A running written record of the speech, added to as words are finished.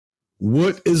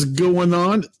What is going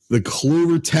on? The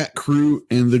Clover Tat Crew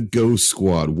and the Ghost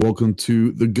Squad. Welcome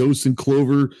to the Ghost and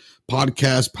Clover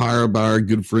podcast, powered by our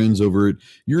good friends over at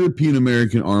European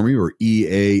American Army, or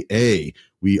EAA.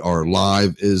 We are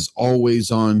live, as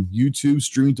always, on YouTube,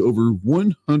 streamed to over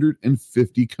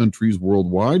 150 countries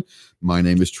worldwide. My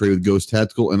name is Trey with Ghost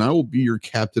Tactical, and I will be your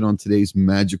captain on today's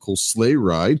magical sleigh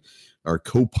ride. Our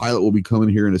co-pilot will be coming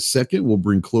here in a second. We'll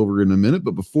bring Clover in a minute.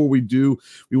 But before we do,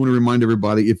 we want to remind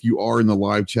everybody, if you are in the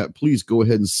live chat, please go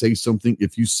ahead and say something.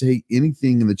 If you say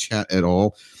anything in the chat at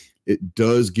all, it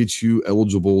does get you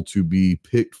eligible to be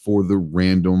picked for the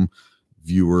random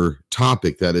viewer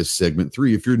topic. That is segment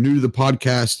 3. If you're new to the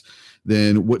podcast,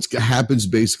 then what happens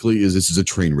basically is this is a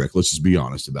train wreck. Let's just be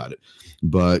honest about it.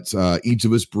 But each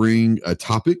of us bring a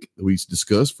topic that we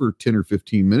discuss for 10 or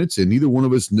 15 minutes, and neither one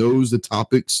of us knows the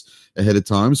topics ahead of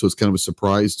time. So it's kind of a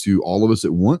surprise to all of us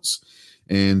at once.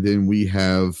 And then we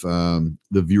have the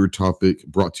viewer topic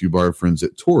brought to you by our friends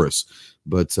at Taurus.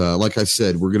 But like I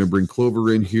said, we're going to bring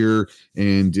Clover in here.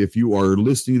 And if you are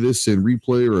listening to this in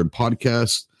replay or in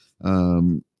podcast,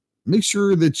 make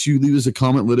sure that you leave us a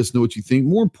comment. Let us know what you think.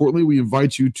 More importantly, we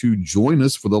invite you to join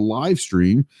us for the live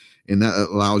stream, and that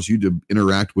allows you to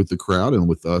interact with the crowd and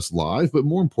with us live. But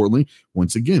more importantly,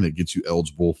 once again, it gets you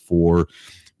eligible for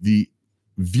the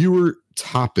viewer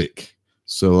topic.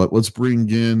 So let's bring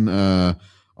in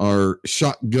our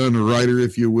shotgun rider,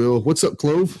 if you will. What's up,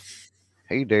 Clove?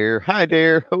 Hey there. Hi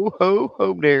there. Ho, ho,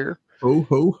 ho there. Ho,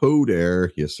 ho, ho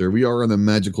there. Yes, sir. We are on the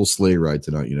magical sleigh ride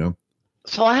tonight, you know.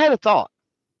 So I had a thought.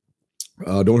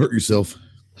 Don't hurt yourself.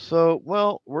 So,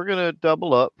 well, we're going to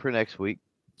double up for next week.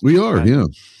 We are, right? Yeah.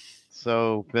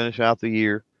 So finish out the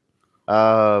year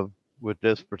with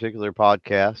this particular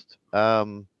podcast.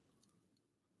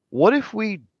 What if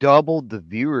we doubled the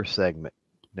viewer segment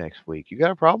next week? You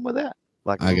got a problem with that?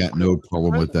 I got no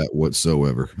problem with that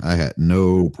whatsoever. I had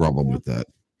no problem with that.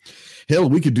 Hell,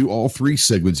 we could do all 3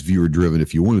 segments viewer driven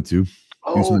if you wanted to.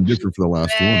 Do something different for the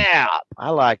last one. I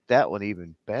like that one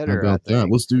even better. How about that?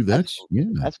 Let's do that.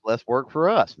 That's less work for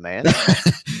us, man.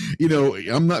 You know,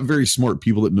 I'm not very smart.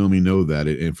 People that know me know that.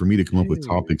 And for me to come up with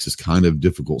topics is kind of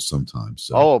difficult sometimes.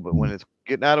 So. But when it's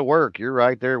getting out of work, you're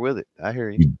right there with it. I hear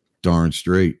you. Darn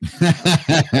straight.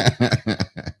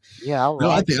 Yeah,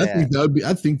 I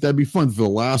think that'd be fun for the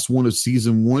last one of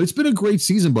season 1. It's been a great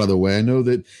season, by the way. I know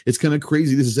that it's kind of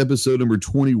crazy. This is episode number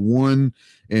 21,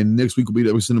 and next week will be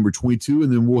episode number 22,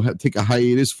 and then we'll take a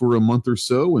hiatus for a month or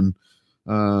so and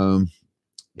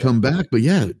come back. But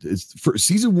yeah, it's for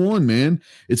season 1, man.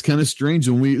 It's kind of strange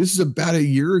this is about a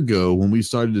year ago when we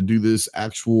started to do this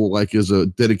actual as a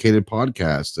dedicated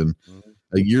podcast, and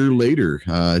a year later,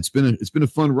 it's been a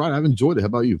fun ride. I've enjoyed it. How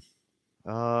about you?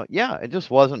 Yeah, it just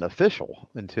wasn't official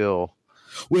until.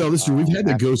 Well, listen, we've had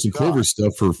the Ghost and Clover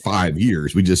stuff for 5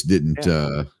 years. We just didn't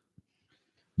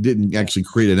actually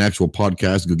create an actual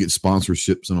podcast, go get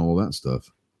sponsorships and all that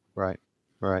stuff. Right.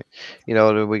 You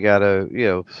know, we got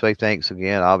to say thanks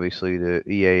again, obviously, to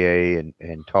EAA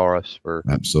and Taurus for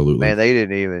absolutely. Man, they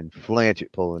didn't even flinch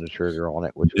at pulling the trigger on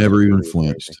it, which never even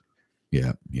flinched.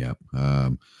 Amazing. Yeah.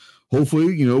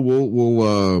 Hopefully,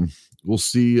 we'll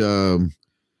see.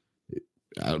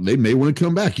 They may want to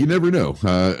come back. You never know.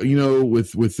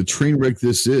 With the train wreck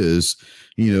this is,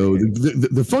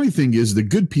 the funny thing is the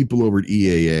good people over at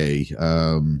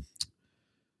EAA,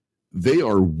 they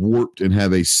are warped and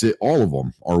have all of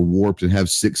them are warped and have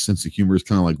sixth sense of humor,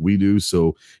 kind of like we do.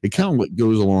 So it kind of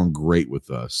goes along great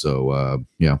with us. So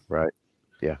yeah. Right.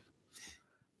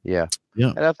 Yeah.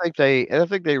 And I think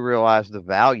they realize the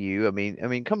value. I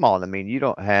mean, come on. I mean, you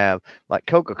don't have like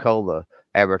Coca-Cola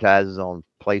advertises on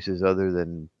places other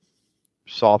than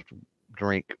soft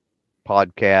drink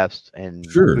podcasts and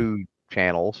food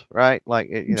channels, right?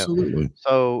 Like, Absolutely.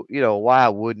 So, why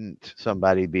wouldn't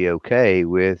somebody be okay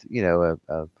with,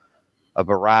 a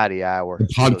variety hour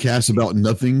podcast about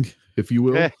nothing, if you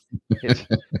will?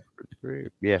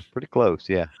 Yeah, pretty close.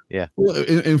 Yeah. Well,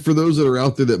 and for those that are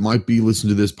out there that might be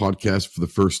listening to this podcast for the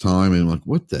first time and like,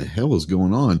 what the hell is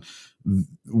going on?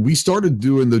 We started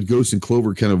doing the Ghost and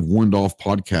Clover kind of one-off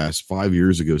podcast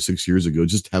 6 years ago,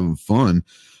 just having fun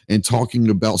and talking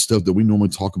about stuff that we normally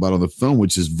talk about on the phone,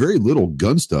 which is very little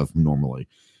gun stuff normally.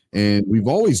 And we've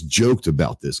always joked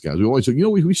about this, guys. We always said,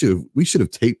 we should have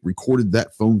recorded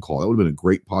that phone call. That would have been a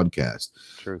great podcast.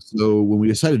 True. So when we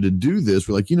decided to do this,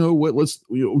 we're like, you know what?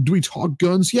 Do we talk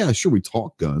guns? Yeah, sure, we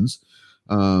talk guns.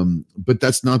 But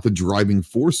that's not the driving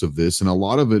force of this. And a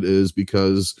lot of it is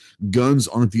because guns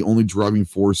aren't the only driving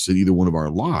force in either one of our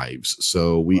lives.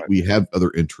 So we have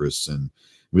other interests, and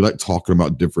We like talking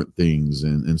about different things.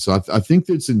 And so I think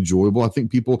that's enjoyable. I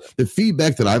think the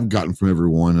feedback that I've gotten from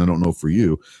everyone, I don't know for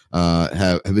you,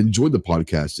 have enjoyed the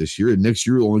podcast this year. And next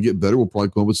year will only get better. We'll probably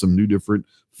come up with some new different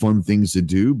fun things to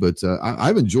do. But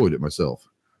I've enjoyed it myself.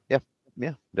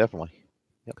 Yeah, definitely.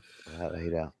 Yep.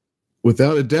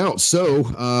 Without a doubt.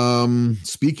 So,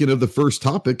 speaking of the first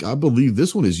topic, I believe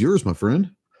this one is yours, my friend.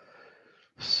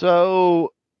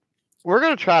 So, we're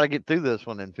going to try to get through this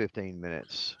one in 15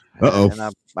 minutes. Uh-oh. And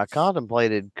I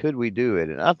contemplated, could we do it?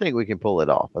 And I think we can pull it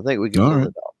off. I think we can pull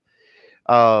it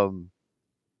off.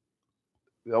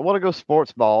 I want to go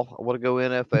sports ball. I want to go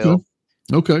NFL.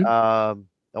 Okay. I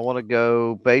want to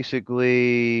go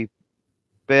basically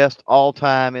best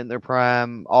all-time in their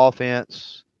prime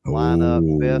offense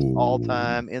lineup, best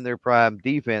all-time in their prime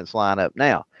defense lineup.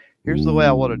 Now, here's the way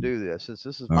I want to do this. Since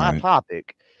this is my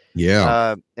topic,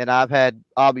 yeah, and I've had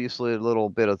obviously a little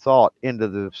bit of thought into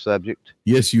the subject.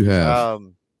 Yes, you have.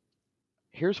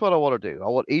 Here's what I want to do. I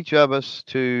want each of us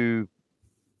to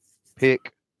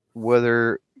pick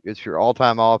whether it's your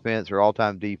all-time offense or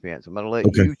all-time defense. I'm going to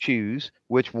let you choose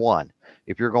which one,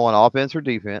 if you're going offense or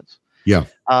defense. Yeah.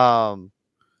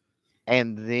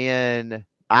 And then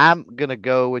I'm going to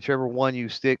go whichever one you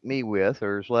stick me with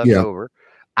or is left over.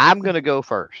 I'm going to go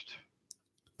first.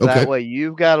 That way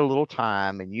you've got a little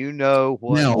time and you know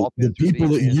what. Now, the people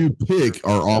that you pick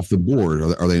are off the board.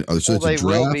 Are they? So they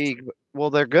will be. Well,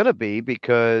 they're going to be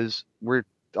because we're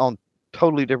on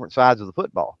totally different sides of the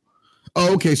football.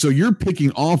 Oh, okay. So you're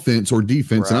picking offense or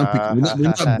defense, and I'm picking. We're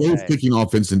not both picking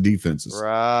offense and defenses.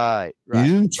 Right.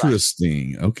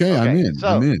 Interesting. Right. Okay,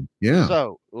 I'm in. Yeah.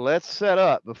 So let's set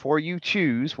up before you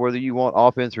choose whether you want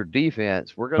offense or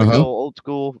defense. We're gonna go old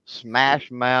school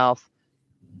smash mouth.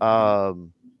 What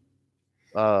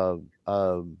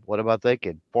about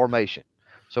thinking formation?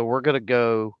 So we're gonna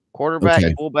go quarterback,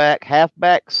 fullback,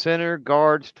 halfback, center,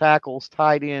 guards, tackles,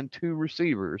 tight end, 2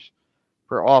 receivers.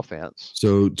 For offense.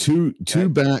 So two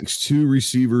backs, 2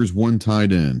 receivers, 1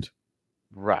 tight end.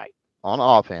 Right. On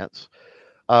offense.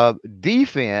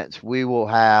 Defense, we will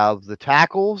have the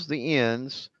tackles, the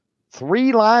ends,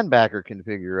 3 linebacker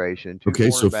configuration.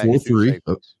 Okay, so 4-3.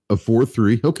 A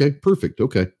 4-3. Okay, perfect.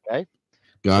 Okay.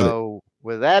 Got it. So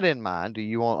with that in mind, do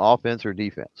you want offense or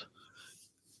defense?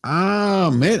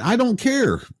 Man, I don't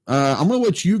care. I'm gonna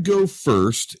let you go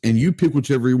first and you pick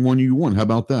whichever one you want. How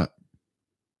about that?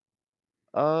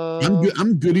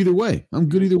 I'm good either way.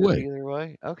 Either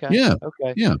way. Okay. Yeah.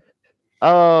 Okay. Yeah.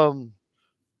 I'm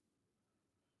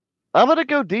gonna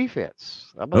go defense.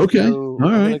 I'm gonna go.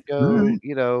 All right.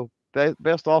 You know,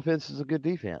 best offense is a good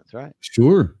defense, right?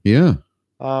 Sure. Yeah.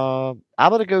 I'm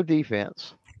gonna go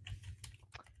defense,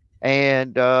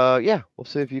 and we'll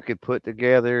see if you could put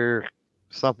together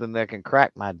something that can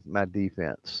crack my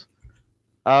defense.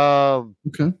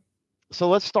 Okay. So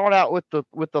let's start out with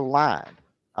the line.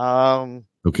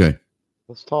 Okay.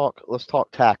 Let's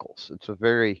talk tackles. It's a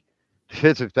very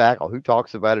defensive tackle. Who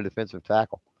talks about a defensive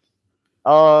tackle?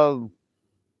 I'm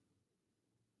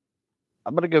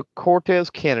gonna go Cortez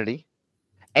Kennedy.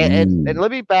 And let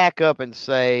me back up and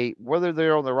say whether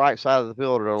they're on the right side of the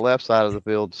field or the left side of the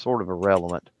field is sort of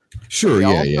irrelevant. Sure,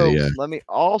 yeah. Let me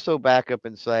also back up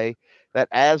and say that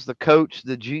as the coach,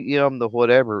 the GM, the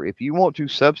whatever, if you want to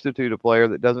substitute a player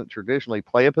that doesn't traditionally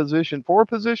play a position for a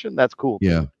position, that's cool.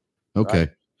 Yeah. Okay.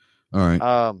 Right?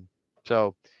 All right.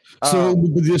 So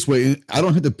this way, I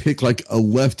don't have to pick like a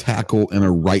left tackle and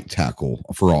a right tackle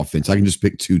for offense. I can just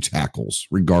pick 2 tackles,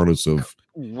 regardless of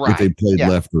if they played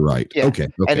left or right. Yeah. Okay.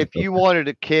 And if you wanted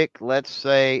to kick, let's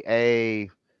say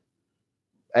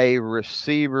a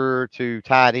receiver to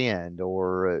tight end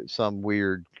or some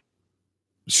weird.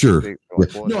 Sure.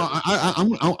 No,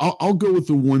 I'll go with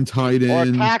the 1 tight end. Or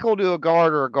a tackle to a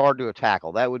guard or a guard to a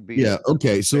tackle. That would be.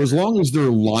 Okay. So as long as they're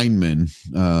linemen,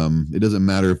 it doesn't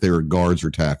matter if they were guards or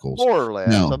tackles. More or less.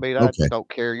 No. I mean, I don't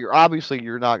care. You're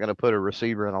not going to put a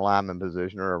receiver in a lineman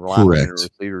position or a lineman in a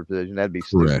receiver position. That'd be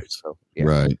correct. Stupid, so,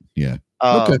 Right. Yeah.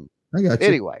 Okay. I got you.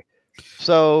 Anyway,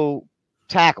 so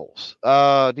tackles,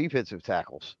 defensive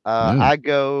tackles. I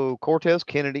go Cortez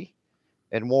Kennedy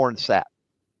and Warren Sapp.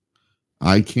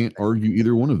 I can't argue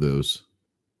either one of those.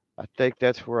 I think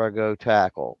that's where I go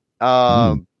tackle.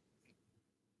 That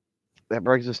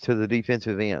brings us to the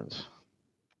defensive ends.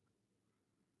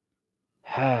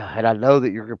 And I know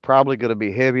that you're probably going to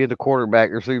be heavy in the quarterback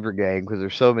receiver game because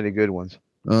there's so many good ones.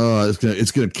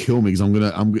 It's gonna kill me because I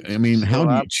mean, how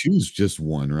do you choose just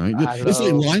one, right? It's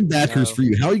like linebackers for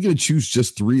you. How are you gonna choose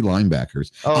just 3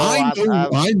 linebackers?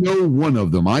 I know one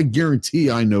of them. I guarantee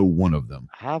I know one of them.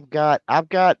 I've got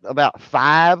about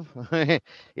 5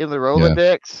 in the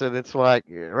Rolodex, and it's like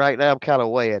right now I'm kind of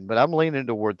weighing, but I'm leaning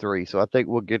toward 3, so I think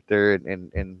we'll get there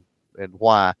and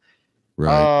why.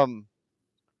 Right.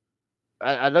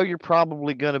 I know you're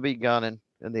probably gonna be gunning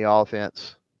in the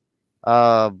offense.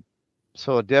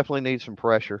 So it definitely needs some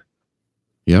pressure.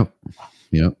 Yep.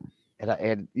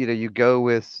 And you go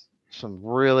with some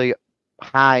really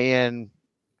high end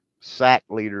sack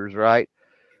leaders, right?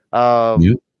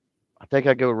 Yep. I think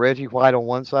I go Reggie White on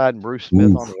one side and Bruce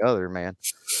Smith on the other, man.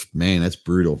 Man, that's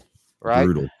brutal. Right?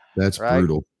 Brutal. That's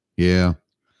brutal. Yeah.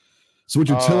 So what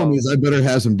you're telling me is I better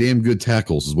have some damn good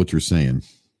tackles, is what you're saying.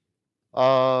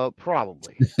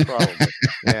 Probably.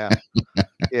 Yeah.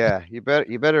 Yeah, you better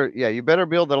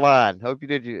build the line. Hope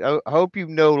you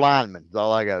know linemen. Is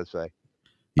all I gotta say.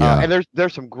 Yeah, and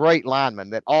there's some great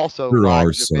linemen that also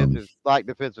like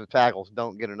defensive tackles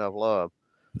don't get enough love.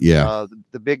 Yeah,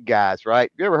 the big guys, right?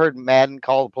 You ever heard Madden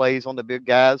call the plays on the big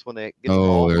guys when they get the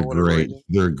ball? They're great. Reason?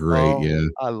 They're great. Yeah,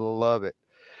 I love it.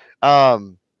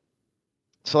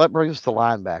 So that brings us to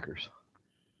linebackers.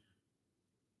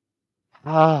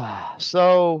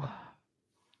 So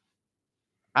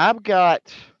I've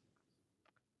got,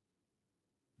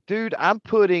 dude, I'm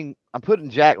putting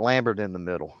Jack Lambert in the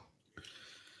middle.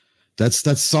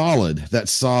 That's solid.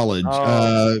 That's solid.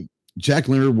 Jack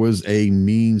Lambert was a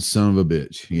mean son of a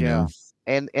bitch, you know.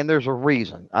 And there's a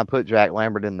reason I put Jack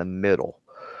Lambert in the middle.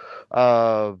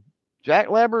 Jack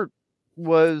Lambert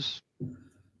was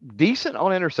decent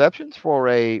on interceptions for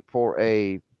a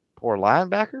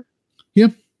linebacker. Yeah.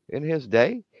 In his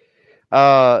day.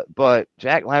 But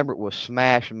Jack Lambert was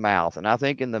smash mouth, and I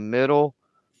think in the middle,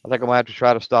 I think I'm gonna have to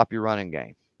try to stop your running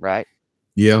game, right?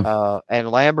 Yeah. And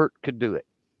Lambert could do it.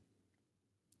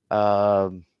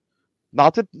 Not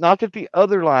that the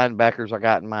other linebackers I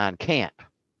got in mind can't.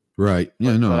 Right.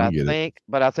 Yeah.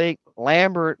 But I think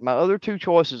Lambert. My other 2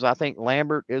 choices. I think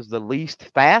Lambert is the least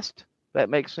fast. That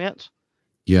makes sense.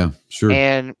 Yeah. Sure.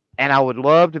 And I would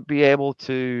love to be able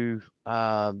to the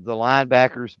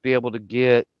linebackers be able to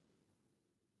get,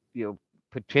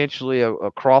 potentially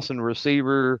a crossing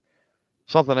receiver,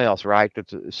 something else, right?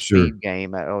 That's a speed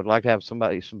game. I would like to have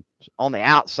somebody on the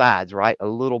outsides, right? A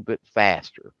little bit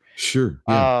faster. Sure.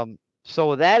 Yeah. So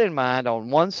with that in mind, on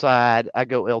one side, I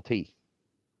go LT.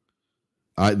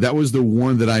 That was the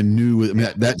one that I knew. I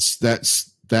mean, that's.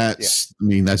 I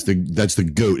mean, that's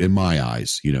the GOAT in my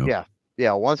eyes, you know. Yeah.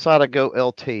 Yeah. One side I go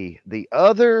LT. The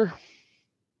other,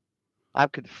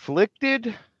 I've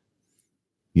conflicted.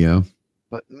 Yeah.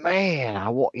 But man, I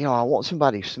want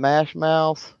somebody smash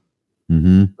mouth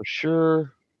for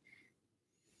sure.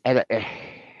 And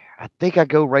I think I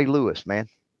go Ray Lewis, man.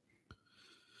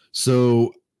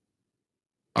 So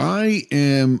I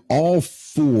am all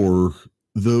for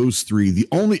those 3. The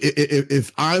only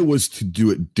if I was to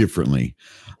do it differently,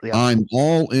 I'm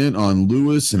all in on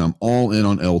Lewis and I'm all in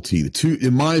on LT. The 2,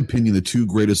 in my opinion, the 2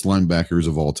 greatest linebackers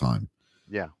of all time.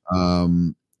 Yeah.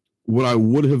 What I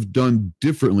would have done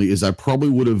differently is I probably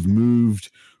would have moved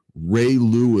Ray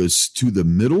Lewis to the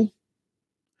middle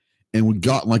and would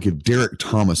got like a Derek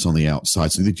Thomas on the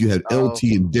outside, so that you had LT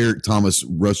and Derek Thomas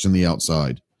rushing the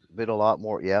outside. Bit a lot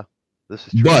more, yeah. This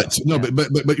is true.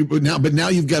 But now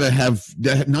you've got to have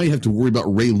that. Now you have to worry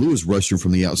about Ray Lewis rushing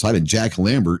from the outside and Jack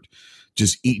Lambert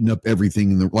just eating up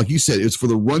everything in the, like you said, it's for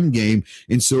the run game.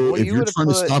 And so if you're trying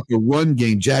to stop the run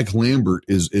game, Jack Lambert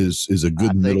is a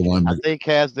good middle linebacker. I think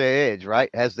has the edge, right?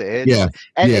 Has the edge. Yeah.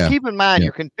 And keep in mind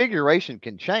your configuration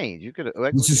can change. You could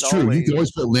This is true. You could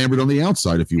always put Lambert on the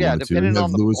outside if you wanted to. Depending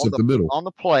on Lewis at the middle. On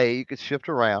the play, you could shift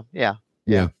around. Yeah.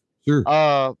 Sure.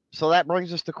 So that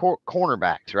brings us to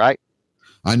cornerbacks, right?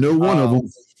 I know one of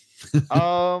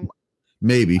them.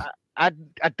 Maybe. I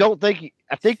don't think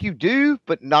I think you do,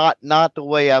 but not the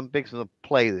way I'm fixing to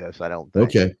play this. I don't think.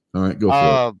 Okay, all right, go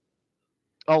for it.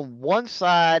 On one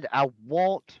side, I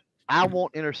want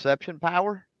interception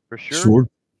power for sure. Sure.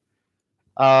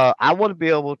 I want to be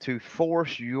able to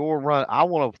force your run. I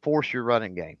want to force your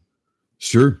running game.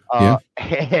 Sure. And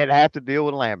have to deal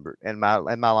with Lambert and my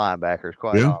linebackers.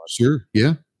 Quite honestly. Sure.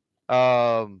 Yeah.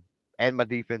 And my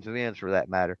defensive ends for that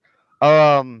matter.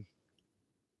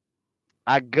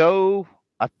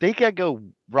 I think I go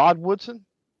Rod Woodson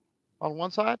on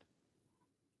one side.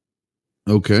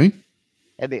 Okay.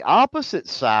 And the opposite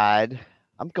side,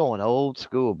 I'm going old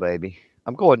school, baby.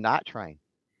 I'm going Night Train.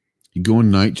 You're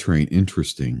going Night Train.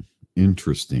 Interesting.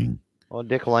 Well,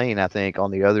 Dick Lane, I think,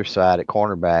 on the other side at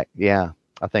cornerback. Yeah,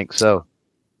 I think so.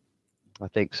 I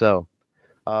think so.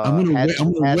 I'm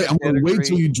gonna wait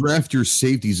till you draft your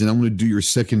safeties, and I'm gonna do your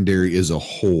secondary as a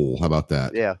whole. How about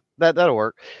that? Yeah, that'll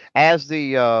work. As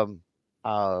the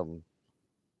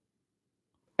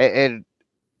and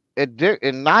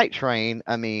in Night Train,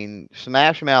 I mean,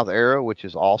 Smash Mouth Arrow, which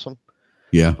is awesome.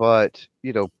 Yeah, but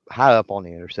high up on the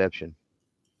interception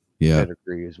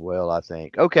pedigree as well, I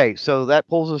think. Okay, so that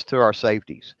pulls us to our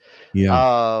safeties.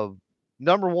 Yeah.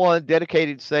 Number one,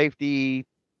 dedicated safety.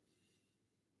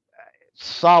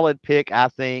 Solid pick, I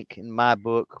think, in my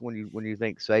book. When you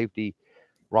think safety,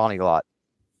 Ronnie Lott.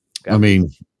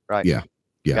 Right? Yeah,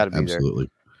 Gotta be absolutely.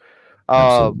 There.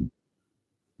 Absolutely.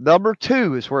 Number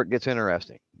two is where it gets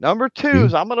interesting. Number two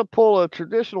is I'm going to pull a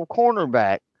traditional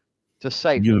cornerback to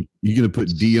safety. You're gonna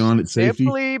put Dion at safety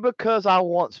simply because I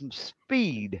want some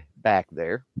speed back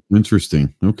there.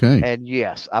 Interesting. Okay. And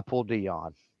yes, I pull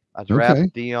Dion. I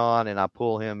draft Dion and I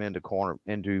pull him from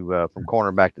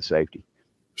cornerback to safety.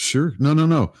 Sure.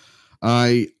 No.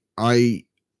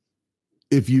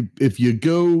 If you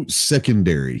go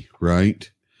secondary,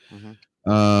 right?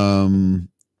 Mm-hmm.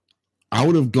 I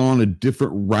would have gone a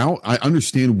different route. I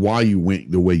understand why you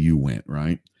went the way you went,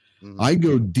 right? Mm-hmm. I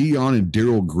go Dion and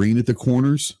Darrell Green at the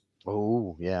corners.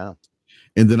 Oh, yeah.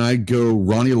 And then I go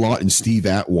Ronnie Lott and Steve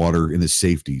Atwater in the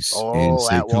safeties. Oh, and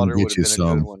say, Atwater come get you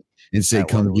some. And say,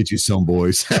 come get you some,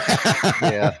 boys.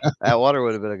 Yeah, Atwater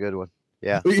would have been a good one.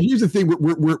 Yeah. Here's the thing: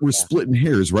 we're splitting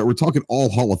hairs, right? We're talking all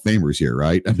Hall of Famers here,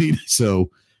 right? I mean, so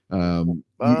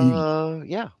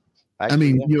yeah.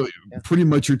 Actually, pretty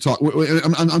much you're talking.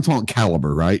 I'm talking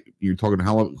caliber, right? You're talking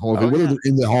Hall of Fame, whether they're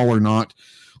in the Hall or not.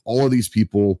 All of these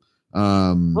people.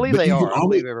 I believe they are. I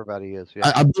believe everybody is.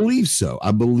 Yeah. I believe so.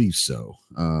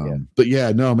 But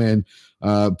yeah, no, man.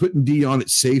 Putting Dion at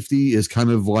safety is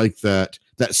kind of like that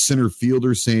center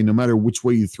fielder saying, no matter which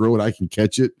way you throw it, I can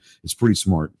catch it. It's pretty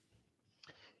smart.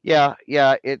 Yeah.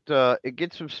 It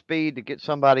gets some speed to get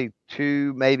somebody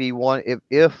to maybe one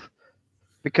if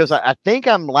because I think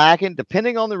I'm lacking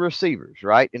depending on the receivers,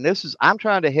 right? And I'm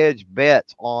trying to hedge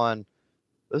bets on.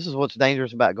 This is what's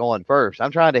dangerous about going first.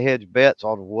 I'm trying to hedge bets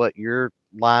on what your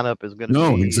lineup is going to be.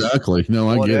 No, exactly. No,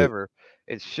 I get it.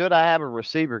 It's should I have a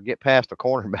receiver get past a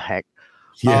cornerback?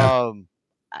 Yeah.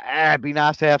 It'd be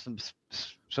nice to have some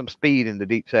speed in the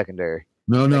deep secondary.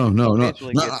 No. I'm not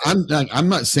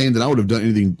saying that I would have done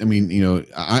anything. I mean,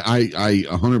 I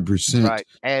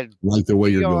 100% like the way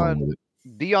you're going with it.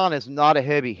 Dion is not a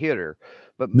heavy hitter,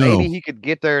 but maybe he could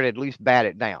get there and at least bat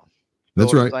it down.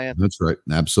 That's right. That's right.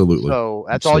 Absolutely. So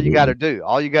that's all you got to do.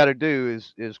 All you got to do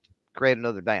is create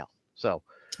another down. So,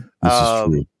 this is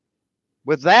true.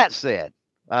 With that said,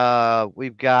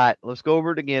 we've got. Let's go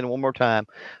over it again one more time.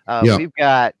 We've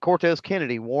got Cortez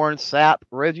Kennedy, Warren Sapp,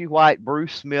 Reggie White,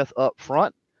 Bruce Smith up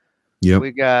front. Yeah.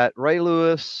 We got Ray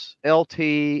Lewis,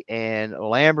 LT, and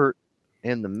Lambert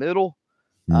in the middle.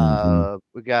 Mm-hmm.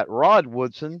 We got Rod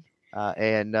Woodson.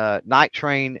 And Night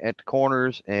Train at the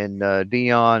corners, and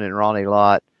Dion and Ronnie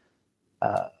Lott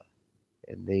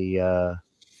in the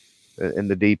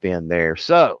deep end there.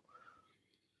 So,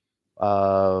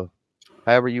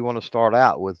 however you want to start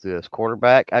out with this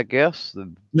quarterback, I guess.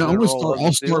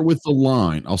 I'll start with the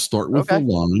line. The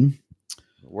line.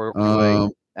 Work my way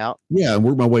out. Yeah,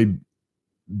 work my way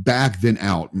back then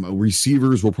out.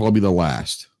 Receivers will probably be the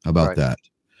last. How about that?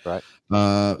 Right.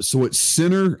 So at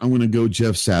center, I'm going to go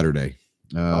Jeff Saturday.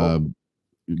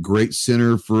 Great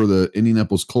center for the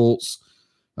Indianapolis Colts.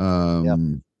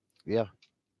 Yeah.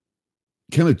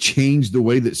 Kind of changed the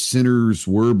way that centers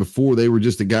were before. They were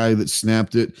just a guy that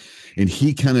snapped it, and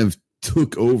he kind of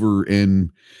took over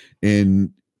and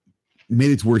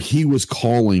made it to where he was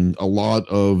calling a lot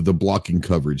of the blocking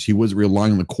coverage. He wasn't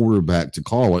relying on the quarterback to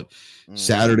call it.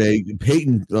 Saturday,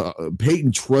 Peyton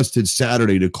trusted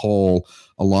Saturday to call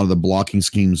a lot of the blocking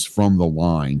schemes from the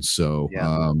line. So,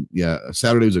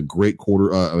 Saturday was a great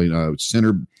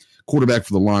center quarterback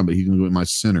for the line, but he's going to go in my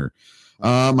center.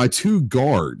 My two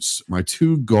guards.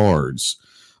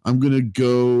 I'm going to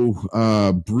go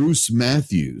Bruce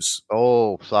Matthews.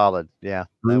 Oh, solid. Yeah.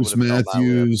 Bruce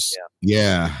Matthews.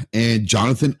 Yeah. And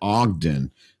Jonathan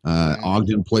Ogden.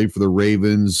 Ogden played for the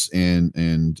Ravens and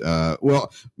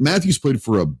Matthews played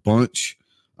for a bunch.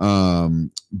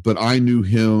 But I knew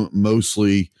him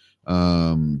mostly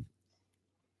for,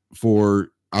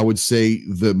 I would say,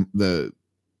 the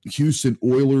Houston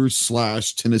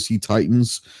Oilers / Tennessee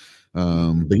Titans.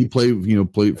 But he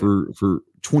played for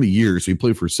 20 years. So he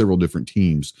played for several different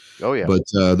teams. Oh, yeah. But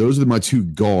those are my two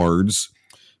guards.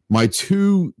 My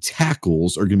two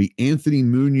tackles are going to be Anthony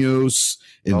Munoz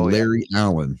and Larry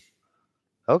Allen.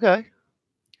 Okay.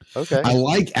 Okay. I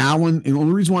like Allen, and the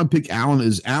only reason why I pick Allen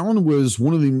is Allen was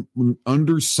one of the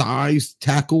undersized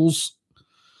tackles,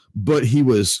 but he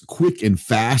was quick and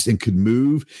fast and could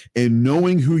move. And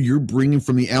knowing who you're bringing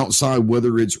from the outside,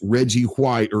 whether it's Reggie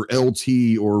White or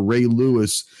LT or Ray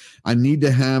Lewis, I need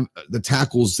to have the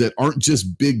tackles that aren't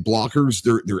just big blockers.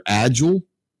 They're agile.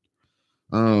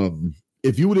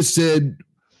 If you would have said,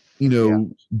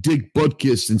 Dick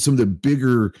Butkus and some of the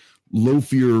bigger,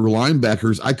 low-fear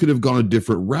linebackers, I could have gone a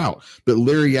different route. But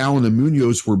Larry Allen and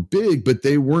Munoz were big, but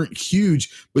they weren't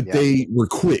huge, but they were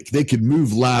quick. They could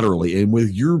move laterally. And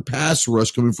with your pass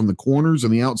rush coming from the corners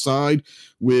and the outside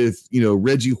with,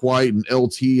 Reggie White and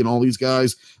LT and all these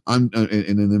guys, and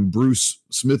then Bruce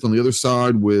Smith on the other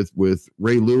side with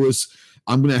Ray Lewis,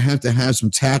 I'm going to have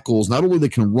some tackles, not only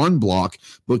that can run block,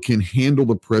 but can handle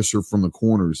the pressure from the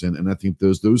corners. And I think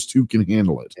those two can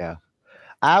handle it. Yeah.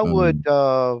 I would,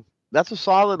 that's a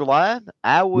solid line.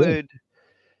 I would,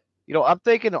 I'm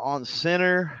thinking on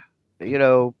center,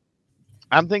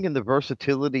 I'm thinking the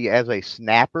versatility as a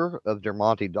snapper of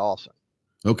Dermontti Dawson.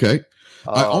 Okay.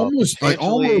 I almost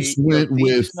went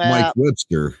with Mike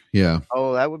Webster. Yeah.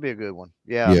 Oh, that would be a good one.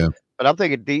 Yeah. Yeah. But I'm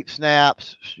thinking deep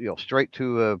snaps, straight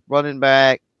to a running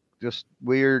back, just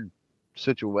weird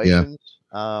situations.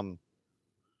 Yeah.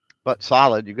 But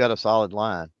solid. You got a solid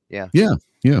line. Yeah. Yeah.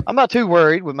 Yeah. I'm not too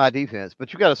worried with my defense,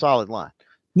 but you got a solid line.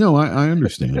 No, I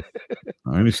understand.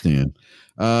 I understand.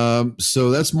 So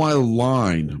that's my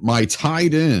line. My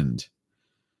tight end.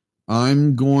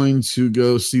 I'm going to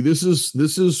go see. This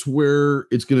is where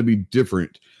it's going to be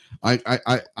different.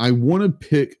 I want to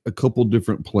pick a couple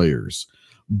different players,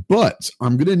 but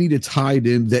I'm going to need a tight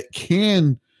end that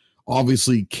can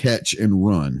obviously catch and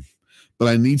run, but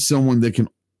I need someone that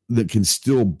can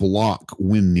still block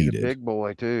when needed. Big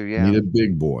boy too, yeah. Need a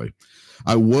big boy.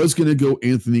 I was going to go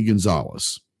Anthony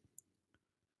Gonzalez,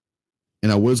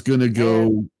 and I was going to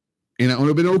go, and I would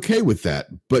have been okay with that.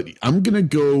 But I'm going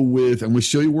to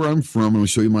show you where I'm from. I'm going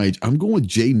to show you my age. I'm going with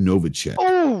Jay Novacek.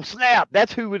 Oh, snap.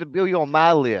 That's who would be on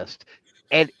my list.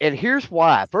 And here's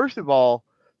why. First of all,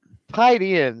 tight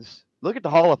ends, look at the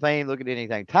Hall of Fame, look at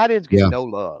anything. Tight ends get no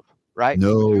love, right?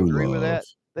 No Would you agree love. With that?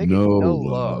 They get no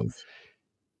love.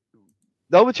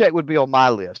 Novacek would be on my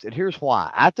list, and here's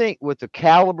why. I think with the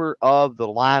caliber of the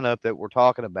lineup that we're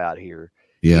talking about here,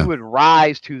 he would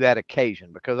rise to that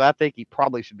occasion because I think he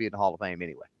probably should be in the Hall of Fame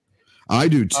anyway. I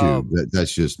do too.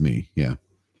 That's just me. Yeah.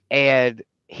 And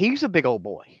he's a big old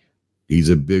boy. He's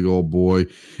a big old boy.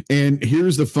 And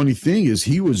here's the funny thing is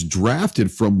he was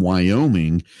drafted from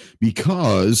Wyoming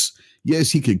because, yes,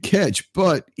 he could catch,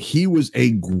 but he was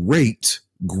a great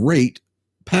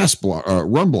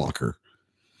run blocker.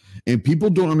 And people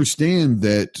don't understand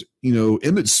that,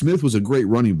 Emmitt Smith was a great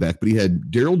running back, but he had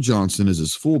Daryl Johnson as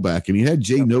his fullback, and he had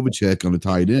Jay Novacek on the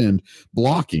tight end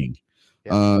blocking.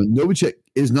 Novacek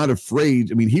is not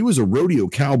afraid. I mean, he was a rodeo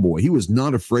cowboy. He was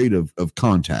not afraid of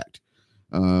contact.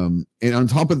 And on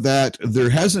top of that,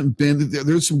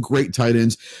 there's some great tight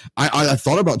ends. I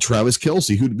thought about Travis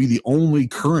Kelce, who'd be the only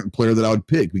current player that I would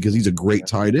pick because he's a great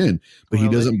tight end, but he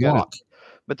doesn't block.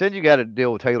 But then you got to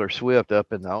deal with Taylor Swift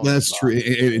up in the. That's true.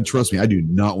 And trust me, I do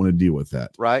not want to deal with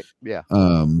that. Right. Yeah.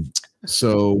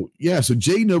 So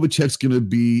Jay Novacek's going to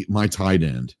be my tight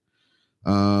end.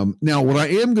 Now, what I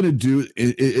am going to do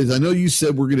is I know you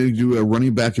said we're going to do a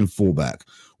running back and fullback.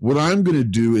 What I'm going to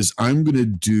do is I'm going to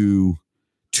do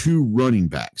 2 running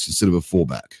backs instead of a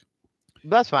fullback.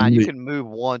 That's fine. You can move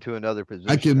one to another position.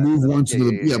 I can move one to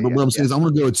another. But what I'm saying is I'm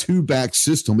going to go a 2-back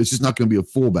system. It's just not going to be a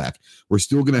fullback. We're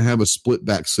still going to have a split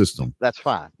back system. That's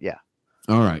fine. Yeah.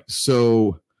 All right.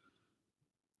 So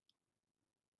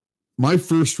my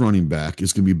first running back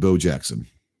is going to be Bo Jackson.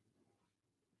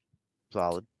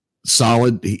 Solid.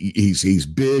 He's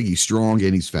big, he's strong,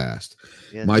 and he's fast.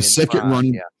 My second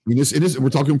running, we're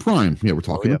talking prime. Yeah, we're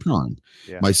talking prime.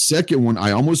 Yeah. My second one,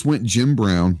 I almost went Jim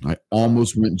Brown.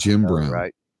 Brown.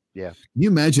 Right. Yeah. Can you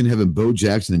imagine having Bo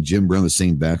Jackson and Jim Brown in the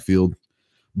same backfield?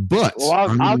 But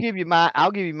I'll give you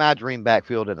my dream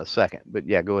backfield in a second. But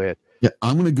yeah, go ahead. Yeah,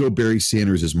 I'm going to go Barry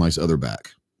Sanders as my other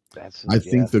back. I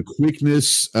think the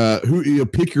quickness,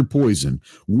 pick your poison.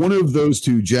 One of those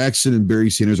two, Jackson and Barry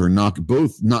Sanders, are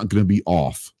both not going to be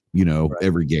off,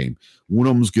 every game. One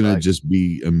of them is going to just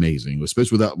be amazing,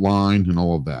 especially with that line and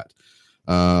all of that.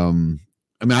 Go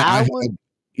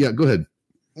ahead.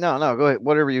 No, go ahead.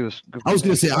 Whatever you was. I was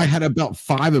going to say I had about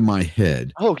 5 in my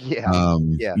head. Oh yeah.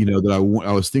 That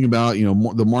I was thinking about.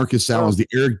 The Marcus Allens, the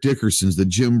Eric Dickersons, the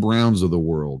Jim Browns of the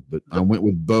world, but I went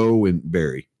with Bo and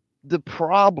Barry. The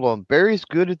problem, Barry's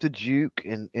good at the juke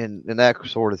and that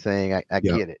sort of thing. I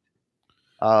get it.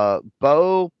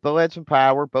 Bo had some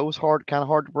power. Bo was kind of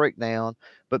hard to break down.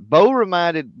 But Bo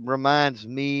reminded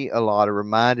me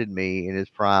in his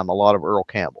prime a lot of Earl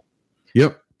Campbell.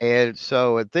 Yep. And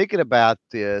so, in thinking about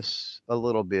this a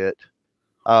little bit,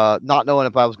 not knowing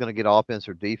if I was going to get offense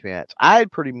or defense, I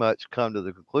had pretty much come to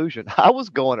the conclusion I was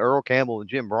going Earl Campbell and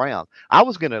Jim Brown. I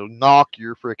was going to knock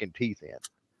your freaking teeth in.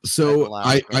 So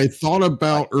I thought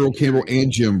about Earl Campbell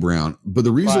and Jim Brown, but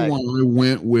the reason why I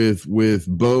went with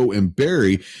Bo and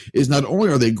Barry is not only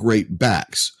are they great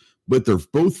backs, but they're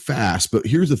both fast. But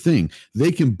here's the thing: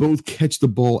 they can both catch the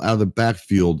ball out of the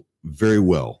backfield very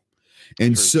well.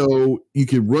 And so you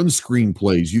can run screen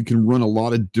plays. You can run a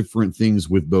lot of different things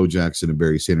with Bo Jackson and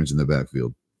Barry Sanders in the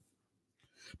backfield.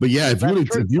 But yeah, if you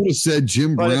would have said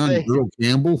Jim Brown and Earl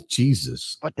Campbell,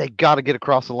 Jesus. But they got to get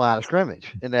across the line of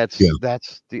scrimmage, and that's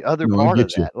the other part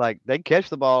of that. Like they catch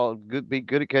the ball, be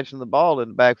good at catching the ball in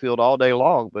the backfield all day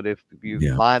long. But if you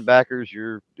linebackers,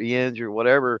 your ends, or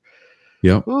whatever,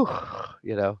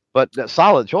 but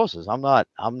solid choices. I'm not.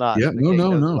 Yeah,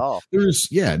 no.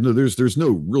 There's no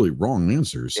really wrong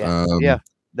answers. Yeah.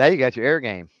 Now you got your air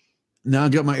game. Now I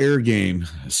got my air game.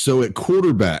 So at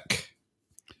quarterback,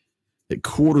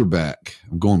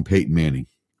 I'm going Peyton Manning.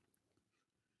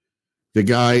 The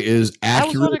guy is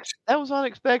accurate. That was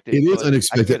unexpected. It is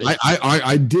unexpected.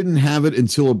 I didn't have it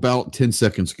until about 10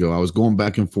 seconds ago. I was going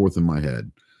back and forth in my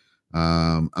head.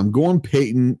 I'm going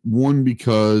Peyton, one,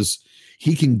 because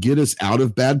he can get us out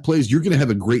of bad plays. You're going to have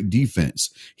a great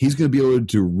defense. He's going to be able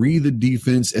to read the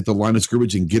defense at the line of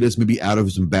scrimmage and get us maybe out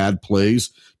of some bad plays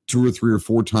 2 or 3 or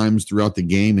 4 times throughout the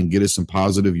game and get us some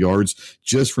positive yards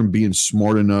just from being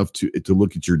smart enough to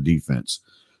look at your defense.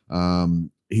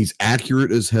 He's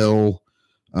accurate as hell.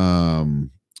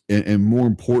 And more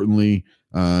importantly,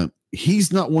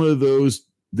 he's not one of those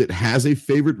that has a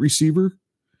favorite receiver.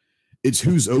 It's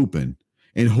who's open.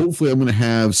 And hopefully I'm going to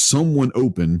have someone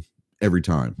open every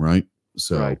time, right?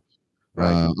 So right.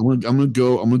 I'm gonna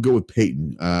go with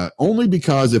Peyton. Only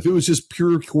because if it was just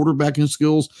pure quarterbacking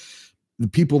skills, the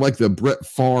people like the Brett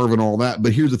Favre and all that.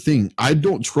 But here's the thing: I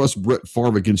don't trust Brett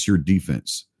Favre against your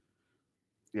defense.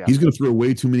 Yeah. He's going to throw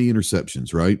way too many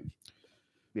interceptions, right?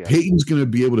 Yeah. Peyton's going to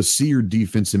be able to see your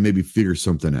defense and maybe figure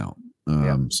something out.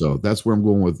 So that's where I'm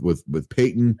going with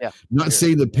Peyton. Yeah. Not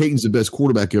saying that Peyton's the best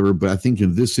quarterback ever, but I think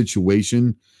in this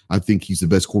situation, I think he's the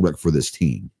best quarterback for this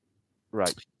team.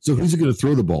 Right. So who's he going to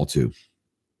throw the ball to?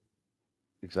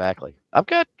 Exactly. I've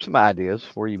got some ideas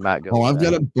where you might go. Oh, I've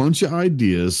got a bunch of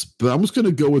ideas, but I'm just going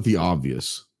to go with the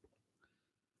obvious.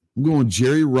 I'm going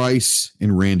Jerry Rice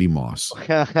and Randy Moss.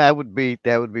 that would be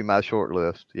my short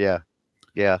list. Yeah.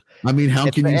 Yeah. I mean, how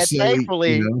can you say?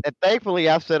 Thankfully,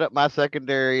 I've set up my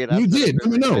secondary. And you did.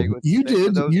 No. You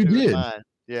did. You did.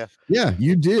 Yeah. Yeah,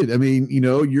 you did. I mean,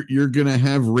 you're going to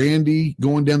have Randy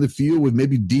going down the field with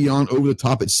maybe Dion over the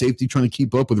top at safety, trying to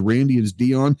keep up with Randy and his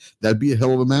Dion. That'd be a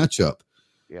hell of a matchup.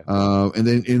 Yeah. And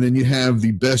then you have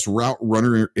the best route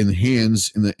runner in the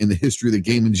hands in the history of the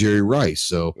game in Jerry Rice.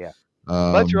 So yeah.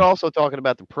 But you're also talking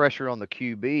about the pressure on the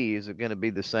QB. Is it going to be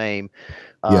the same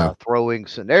throwing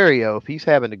scenario if he's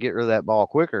having to get rid of that ball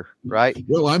quicker, right?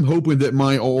 Well, I'm hoping that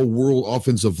my all-world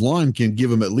offensive line can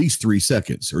give him at least 3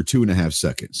 seconds or 2.5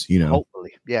 seconds,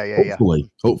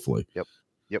 Hopefully. Hopefully.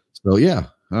 Yep. So, yeah.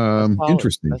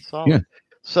 Interesting. That's solid. Yeah.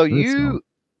 So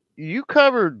you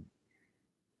covered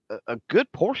a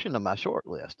good portion of my short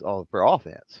list for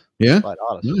offense. Yeah. Quite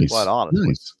honestly.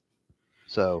 Nice.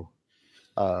 So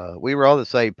we were on the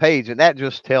same page, and that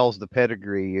just tells the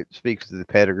pedigree. It speaks to the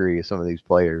pedigree of some of these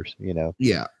players,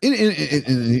 Yeah,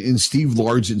 and Steve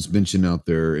Largent's mentioned out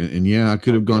there, and I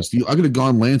could have gone Steve. I could have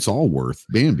gone Lance Allworth,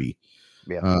 Bambi.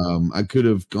 Yeah. I could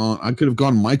have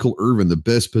gone Michael Irvin, the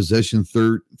best possession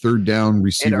third down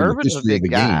receiver in the history of the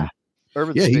game.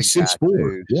 Irvin's he's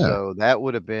 6'4". Yeah, so that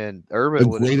would have been Irvin.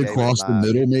 Great across the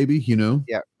middle, maybe.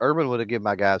 Yeah, Irvin would have given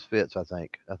my guys fits. I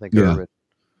think yeah. Irvin.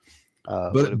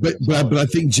 But I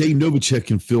think Jay Novacek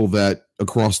can fill that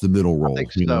across the middle role.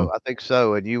 I think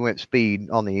so. And you went speed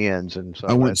on the ends, and so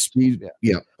I went speed.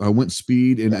 Yeah, I went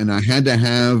speed, and I had to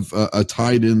have a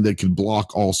tight end that could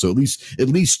block also, at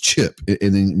least chip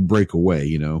and then break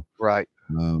away. Right.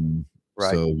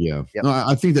 Right. So yeah, no,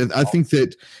 I think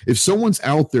that if someone's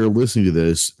out there listening to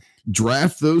this,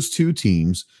 draft those 2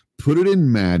 teams, put it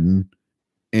in Madden,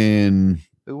 and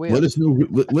let us know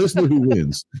who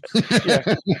wins.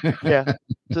 Yeah.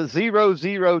 It's a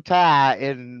 0-0 tie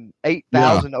in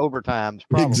 8,000 overtimes.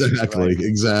 Probably,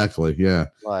 exactly. Yeah.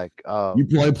 Like you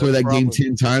probably play that game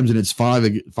 10 times and it's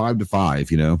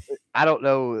 5-5. I don't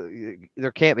know.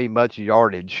 There can't be much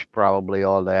yardage probably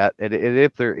on that, and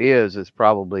if there is, it's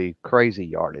probably crazy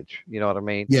yardage. You know what I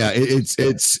mean? Yeah, it's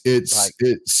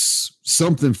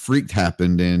something freaked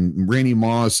happened, and Randy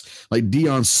Moss, like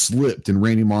Dion slipped, and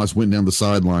Randy Moss went down the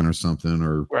sideline or something,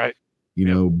 or right. You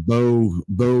know,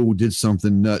 Bo did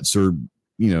something nuts, or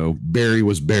Barry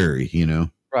was Barry.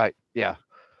 Right. Yeah.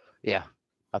 Yeah.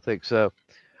 I think so.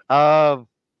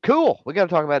 Cool. We got to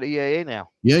talk about EAA now.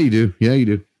 Yeah, you do. Yeah, you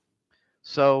do.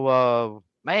 So,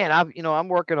 man, I'm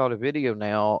working on a video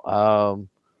now.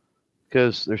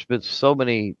 Because there's been so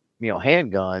many,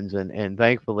 handguns, and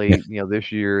thankfully,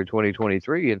 this year,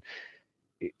 2023, and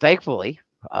thankfully,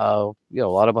 a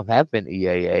lot of them have been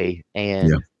EAA,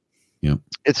 and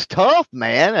it's tough,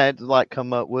 man. I had to like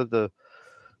come up with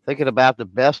thinking about the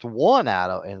best one out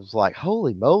of it, and it's like,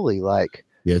 holy moly, like.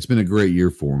 Yeah, it's been a great year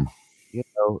for them.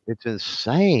 It's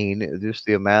insane, just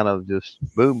the amount of just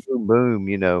boom, boom,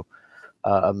 boom,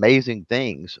 amazing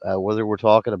things. Whether we're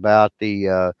talking about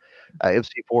the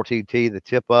MC14T, the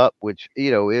tip up, which,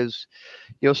 is,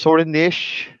 sort of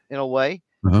niche in a way.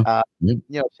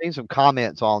 Seen some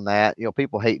comments on that,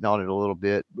 people hating on it a little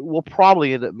bit. Will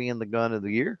probably end up being the gun of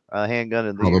the year, handgun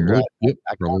of the year.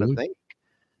 I kind of think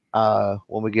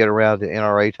when we get around to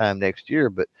NRA time next year.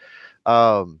 But,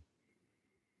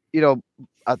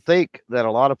 I think that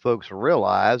a lot of folks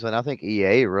realize, and I think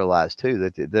EA realized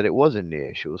too, that it was a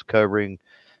niche. It was covering,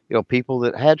 people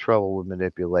that had trouble with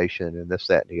manipulation and this,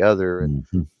 that, and the other. And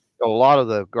a lot of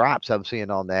the gripes I'm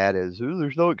seeing on that is,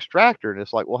 there's no extractor. And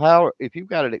it's like, well, if you've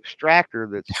got an extractor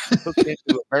that's hooked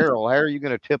into a barrel, how are you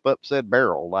going to tip up said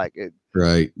barrel? Like it,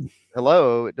 right.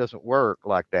 Hello, it doesn't work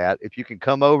like that. If you can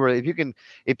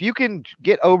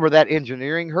get over that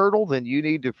engineering hurdle, then you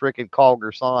need to freaking call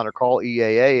Gerson or call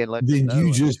EAA and let them know.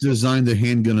 You just designed the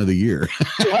handgun of the year.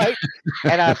 Right.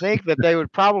 And I think that they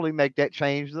would probably make that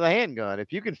change to the handgun.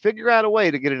 If you can figure out a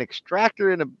way to get an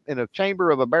extractor in a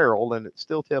chamber of a barrel and it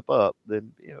still tip up,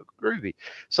 then groovy.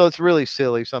 So it's really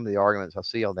silly, some of the arguments I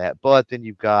see on that. But then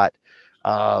you've got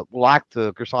like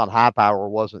the Gerson high power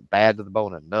wasn't bad to the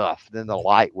bone enough. Then the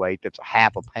lightweight that's a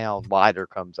half a pound lighter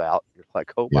comes out. You're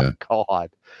like, oh my God.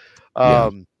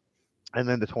 And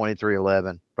then the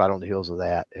 2311 right on the heels of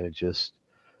that. And it just,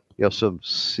 some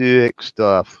sick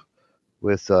stuff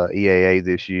with EAA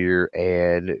this year.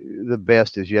 And the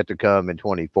best is yet to come in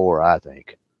 24, I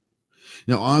think.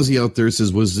 Now, Ozzy out there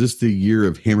says, was this the year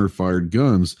of hammer fired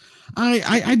guns?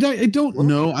 I don't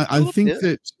know. I think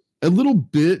that a little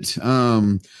bit.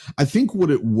 I think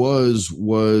what it was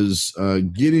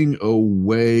getting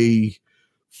away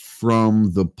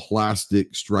from the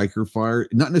plastic striker fire.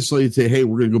 Not necessarily to say, hey,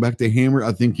 we're going to go back to hammer.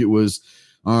 I think it was,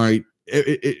 all right,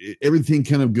 everything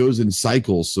kind of goes in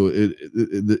cycles. So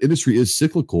the industry is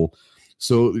cyclical.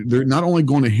 So they're not only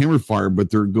going to hammer fire, but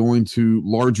they're going to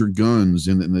larger guns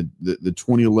in the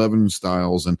 2011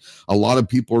 styles. And a lot of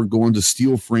people are going to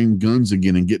steel frame guns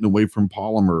again and getting away from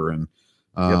polymer. And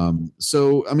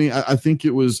so, I mean, I think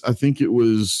it was,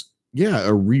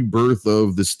 a rebirth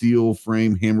of the steel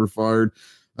frame hammer fired.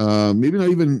 Maybe not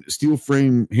even steel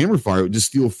frame hammer fire, just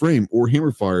steel frame or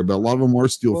hammer fire, but a lot of them are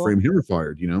steel frame hammer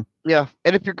fired, Yeah,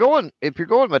 and if you're going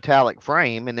metallic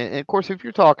frame, and of course if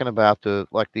you're talking about the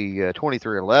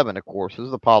 2311, of course,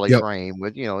 is the poly frame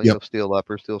with steel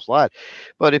upper, steel slide.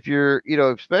 But if you're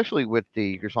especially with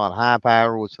the Gerson high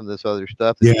power with some of this other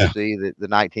stuff that you see, the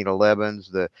 1911s,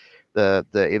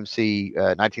 the MC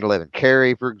 1911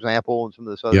 carry, for example, and some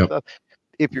of this other stuff.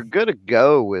 If you're gonna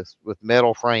go with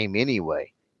metal frame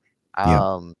anyway,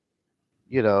 an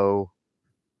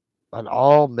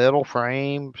all metal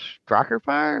frame striker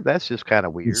fire, that's just kind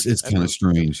of weird. It's kind of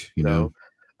strange,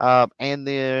 and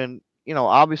then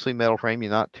obviously metal frame, you're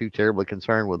not too terribly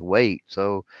concerned with weight,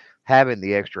 so having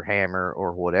the extra hammer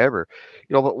or whatever,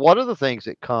 but one of the things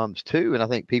that comes too, and I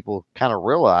think people kind of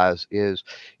realize is,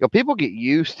 people get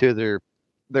used to their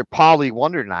poly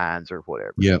Wonder Nines or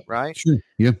whatever. Yeah. Right. Sure.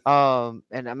 Yeah.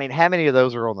 And I mean, how many of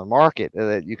those are on the market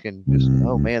that you can just,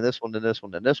 oh man, this one and this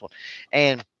one and this one,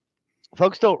 and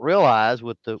folks don't realize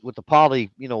with the poly,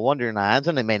 Wonder Nines,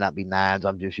 and they may not be nines.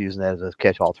 I'm just using that as a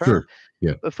catch-all term. Sure.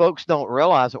 Yeah. But folks don't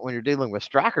realize that when you're dealing with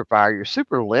striker fire, you're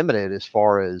super limited as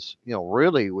far as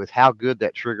really with how good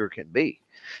that trigger can be.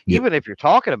 Even if you're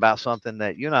talking about something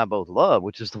that you and I both love,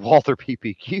 which is the Walther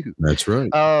PPQ. That's right.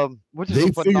 Which is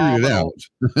they figured it out.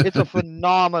 It's a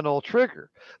phenomenal trigger.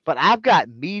 But I've got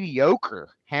mediocre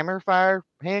hammer fire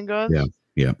handguns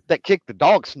that kick the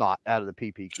dog snot out of the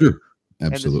PPQ. Sure.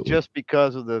 Absolutely. And it's just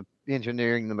because of the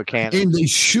engineering, the mechanics. And they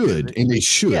should,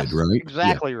 yes, right?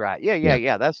 Exactly right.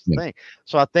 Yeah. That's the thing.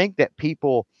 So I think that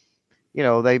people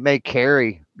they may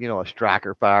carry, a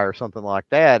striker fire or something like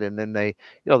that. And then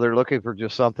they're looking for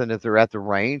just something if they're at the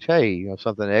range, hey,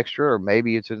 something extra, or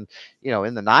maybe it's in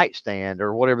the nightstand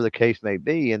or whatever the case may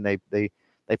be. And they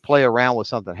play around with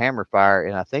something hammer fire.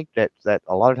 And I think that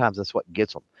a lot of times that's what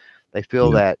gets them. They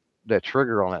feel that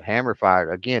trigger on that hammer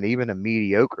fire, again, even a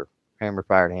mediocre hammer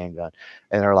fired handgun.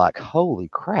 And they're like, holy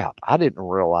crap, I didn't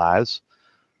realize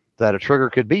that a trigger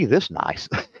could be this nice.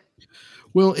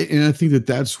 Well, and I think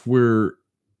that's where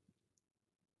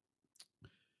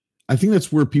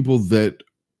people that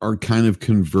are kind of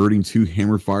converting to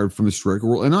hammer fired from the striker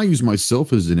world. And I use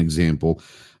myself as an example.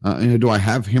 And have I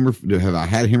had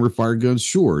hammer fire guns?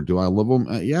 Sure. Do I love them?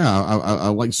 Yeah, I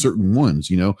like certain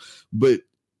ones, but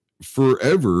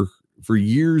forever, for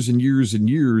years and years and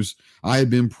years, I have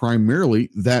been primarily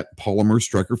that polymer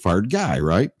striker fired guy,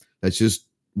 right? That's just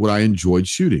what I enjoyed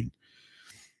shooting.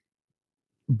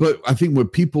 But I think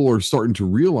what people are starting to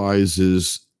realize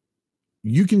is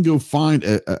you can go find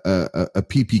a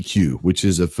PPQ, which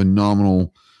is a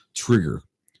phenomenal trigger.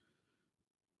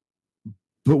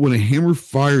 But when a hammer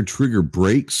fire trigger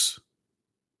breaks,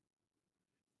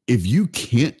 if you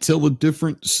can't tell the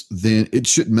difference, then it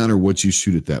shouldn't matter what you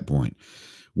shoot at that point.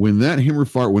 When that hammer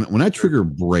fire, when that trigger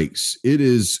breaks, it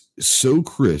is so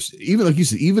crisp. Even like you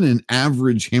said, even an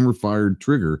average hammer fired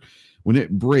trigger, when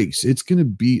it breaks, it's going to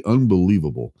be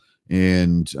unbelievable.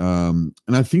 And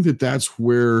I think that's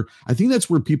where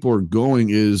people are going,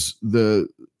 is the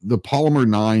polymer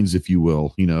 9s, if you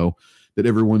will, that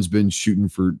everyone's been shooting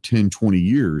for 10, 20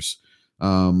 years,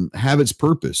 have its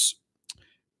purpose.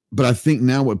 But I think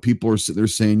now what people are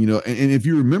saying, and if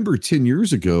you remember 10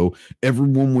 years ago,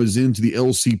 everyone was into the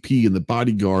LCP and the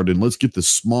Bodyguard, and let's get the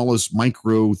smallest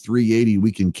micro 380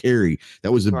 we can carry.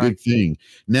 That was a big thing.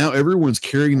 Now everyone's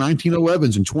carrying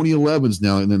 1911s and 2011s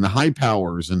now, and then the high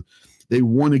powers, and they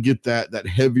want to get that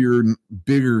heavier,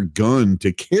 bigger gun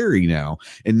to carry now.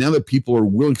 And now that people are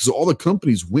willing, because all the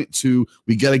companies went to,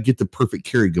 we got to get the perfect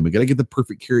carry gun. We got to get the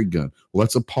perfect carry gun. Well,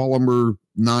 that's a polymer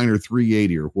 9 or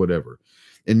 380 or whatever.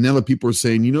 And now that people are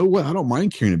saying, you know what, I don't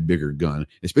mind carrying a bigger gun,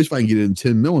 especially if I can get it in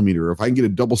 10 millimeter, or if I can get a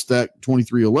double stack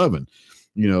 2311,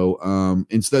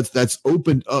 and so that's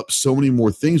opened up so many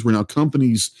more things where now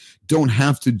companies don't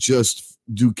have to just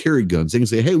do carry guns. They can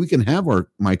say, hey, we can have our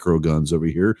micro guns over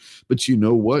here, but you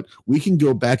know what? We can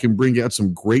go back and bring out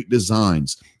some great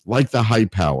designs like the high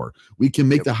power. We can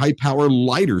make the high power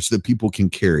lighter so that people can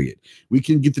carry it. We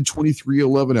can get the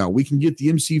 2311 out. We can get the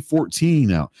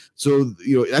MC14 out. So,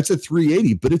 that's a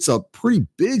 380, but it's a pretty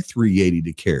big 380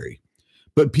 to carry.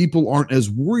 But people aren't as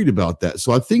worried about that.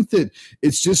 So I think that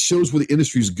it just shows where the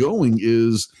industry is going,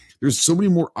 is there's so many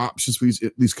more options for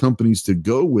these companies to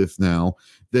go with now,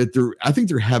 that I think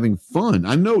they're having fun.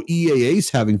 I know EAA's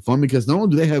having fun, because not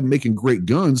only do they have making great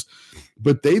guns,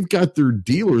 but they've got their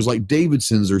dealers like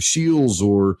Davidson's or Shields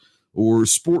or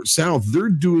Sport South. They're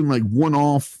doing like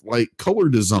one-off like color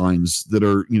designs that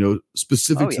are,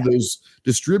 specific to those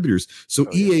distributors. So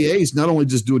EAA is not only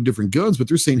just doing different guns, but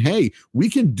they're saying, hey, we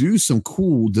can do some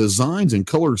cool designs and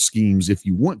color schemes if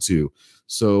you want to.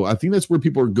 So I think that's where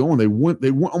people are going. They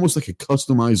want almost like a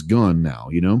customized gun now,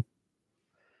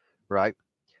 Right.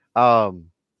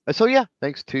 So yeah,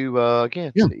 thanks to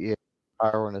again to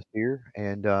powering us here,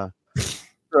 and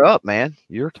you're up, man.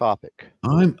 Your topic.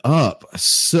 I'm up.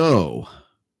 So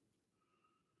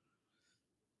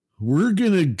we're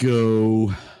gonna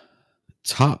go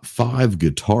top 5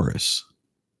 guitarists.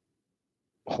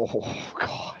 Oh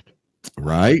God.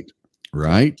 Right.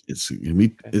 It's gonna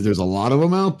be, there's a lot of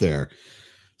them out there.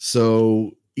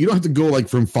 So you don't have to go like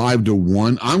from 5 to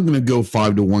 1. I'm going to go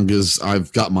 5 to 1 because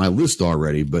I've got my list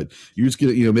already, but you're just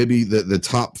going to, maybe the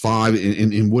top 5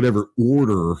 in whatever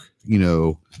order,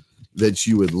 that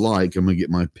you would like. I'm going to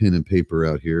get my pen and paper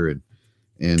out here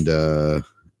and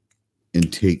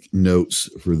take notes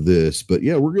for this. But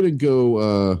yeah, we're going to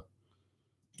go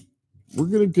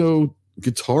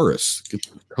guitarists,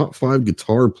 top 5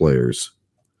 guitar players.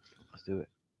 Let's do it.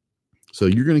 So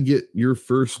you're going to get your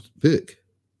first pick.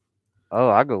 Oh,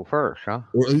 I go first, huh?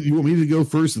 Or you want me to go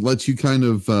first and let you kind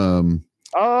of I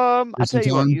tell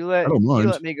you what, you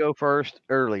let me go first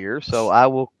earlier, so I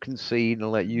will concede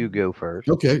and let you go first.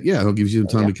 Okay, yeah, I'll give you some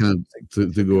time to kind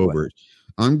of to go over it.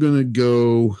 I'm gonna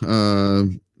go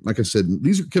like I said,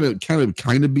 these are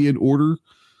kind of be in order.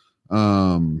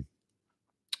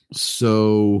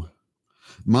 So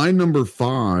my number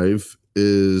 5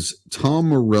 is Tom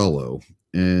Morello,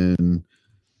 and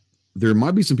there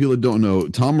might be some people that don't know.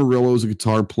 Tom Morello is a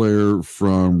guitar player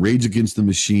from Rage Against the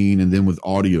Machine and then with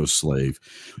Audio Slave.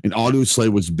 And Audio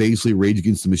Slave was basically Rage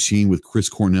Against the Machine with Chris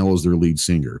Cornell as their lead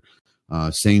singer.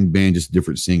 Same band, just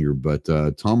different singer. But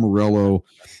Tom Morello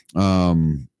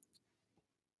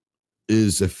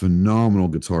is a phenomenal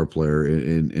guitar player,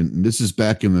 and this is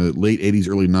back in the late 80s,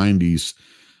 early 90s.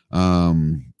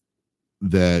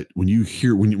 That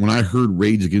when I heard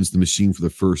Rage Against the Machine for the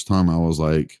first time, I was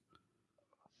like,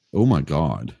 oh my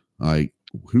God, like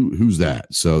who's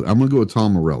that? So I'm gonna go with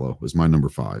Tom Morello as my number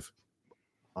 5.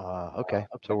 Okay,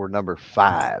 so we're number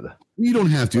 5. You don't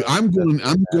have to. I'm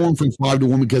going from 5 to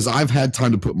 1 because I've had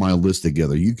time to put my list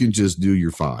together. You can just do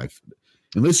your 5,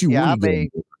 unless you want to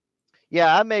go.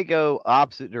 Yeah, I may go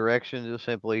opposite direction, just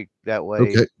simply that way.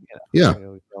 Okay. Yeah.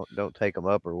 Don't take them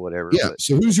up or whatever. Yeah. But.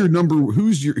 So who's your number 1?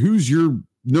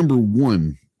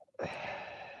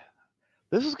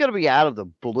 This is going to be out of the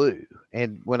blue,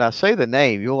 and when I say the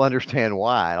name, you'll understand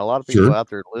why. And a lot of people out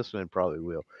there listening probably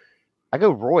will. I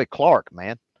go Roy Clark,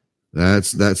 man.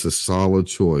 That's a solid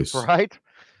choice, right?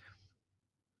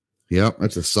 Yep,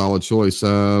 that's a solid choice.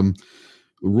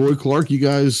 Roy Clark, you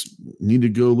guys need to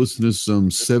go listen to some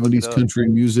 70s country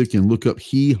music and look up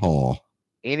Hee Haw.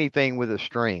 Anything with a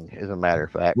string, as a matter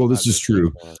of fact. Well, this is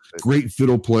true. Great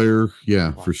fiddle player.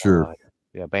 Yeah, for sure.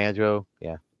 Yeah, banjo.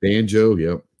 Yeah. Banjo,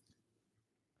 yep.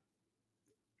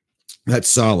 That's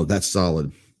solid. That's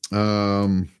solid.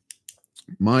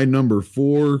 My number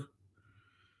 4,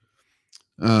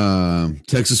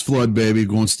 Texas Flood, baby,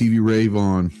 going Stevie Ray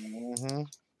Vaughan. Mm-hmm.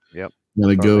 Yep.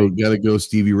 Gotta go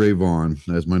Stevie Ray Vaughan.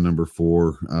 That's my number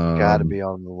 4. Gotta be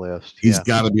on the list. He's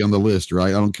got to be on the list, right?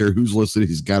 I don't care who's listed.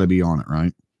 He's got to be on it,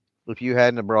 right? If you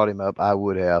hadn't brought him up, I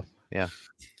would have. Yeah.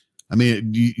 I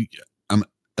mean, I'm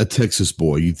a Texas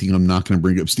boy. You think I'm not going to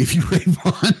bring up Stevie Ray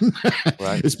Vaughan?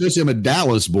 Right. Especially I'm a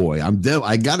Dallas boy.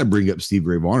 I got to bring up Stevie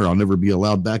Ray Vaughan or I'll never be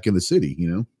allowed back in the city, you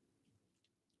know?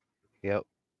 Yep.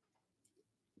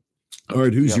 All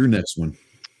right. Who's your next one?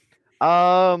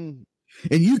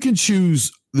 And you can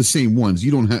choose the same ones.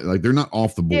 You don't have they're not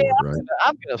off the board, right?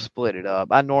 I'm gonna split it up.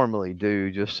 I normally do,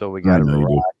 just so we got a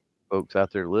variety of folks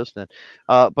out there listening.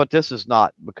 But this is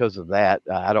not because of that.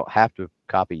 I don't have to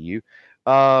copy you.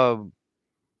 I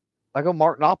go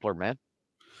Mark Knopfler, man.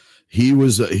 He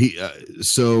was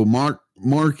so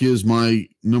Mark is my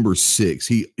number 6.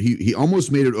 He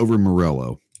almost made it over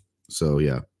Morello. So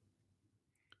yeah.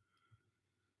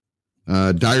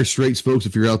 Dire Straits, folks,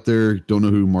 if you're out there, don't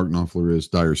know who Mark Knopfler is,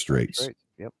 Dire Straits.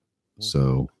 Yep.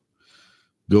 So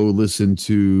go listen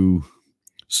to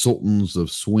Sultans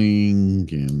of Swing,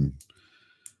 and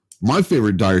my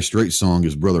favorite Dire Straits song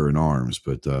is Brother in Arms,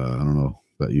 but I don't know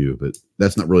about you, but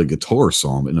that's not really a guitar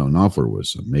song, but no, Knopfler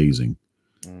was amazing.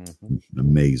 Mm-hmm.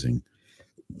 Amazing.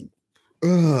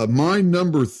 My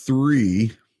number 3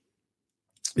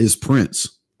 is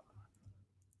Prince.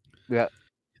 Yeah.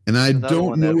 And I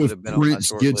don't know if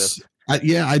Prince gets,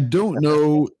 I don't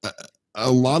know. A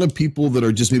lot of people that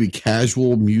are just maybe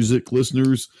casual music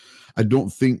listeners, I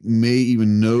don't think may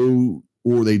even know,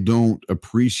 or they don't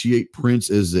appreciate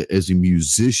Prince as a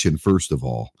musician, first of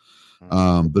all.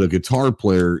 But a guitar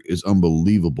player is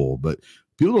unbelievable. But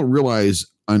people don't realize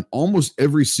on almost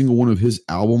every single one of his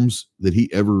albums that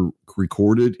he ever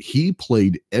recorded, he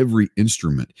played every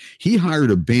instrument. He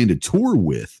hired a band to tour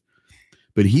with.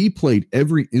 But he played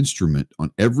every instrument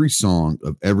on every song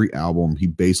of every album he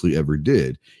basically ever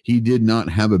did. He did not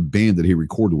have a band that he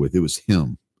recorded with. It was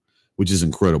him, which is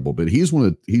incredible. But if you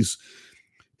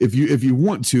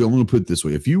want to, I'm going to put it this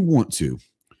way. If you want to,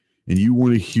 and you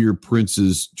want to hear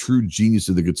Prince's true genius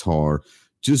of the guitar,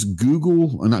 just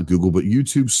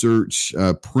YouTube search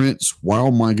Prince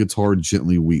While My Guitar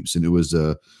Gently Weeps. And it was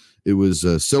a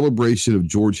celebration of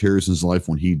George Harrison's life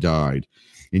when he died.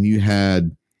 And you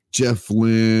had Jeff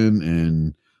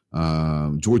Lynne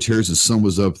and George Harrison's son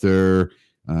was up there.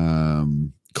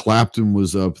 Clapton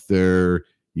was up there.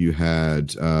 You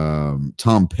had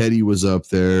Tom Petty was up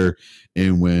there.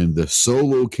 And when the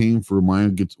solo came for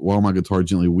While My Guitar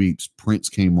Gently Weeps, Prince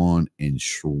came on and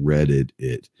shredded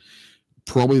it.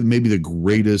 Probably maybe the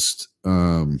greatest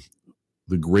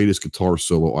guitar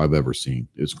solo I've ever seen.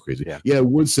 It's crazy. Yeah.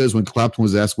 Wood says when Clapton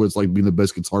was asked what it's like being the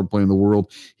best guitar player in the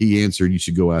world, he answered, "You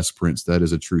should go ask Prince." That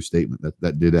is a true statement.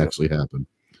 That did actually happen.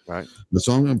 Right. The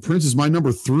song Prince is my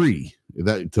number 3. If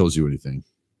that tells you anything.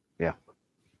 Yeah.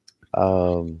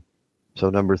 So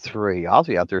number 3,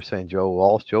 Ozzy out there saying Joe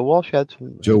Walsh. Joe Walsh had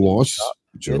some. Joe Walsh,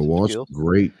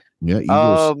 great. Yeah.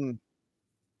 Eagles.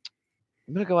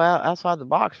 I'm gonna go outside the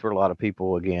box for a lot of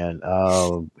people again.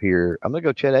 Here, I'm gonna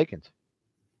go Chet Atkins.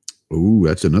 Ooh,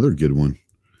 that's another good one.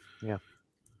 Yeah.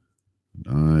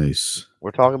 Nice.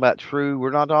 We're talking about true.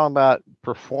 We're not talking about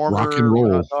performer. Rock and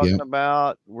roll.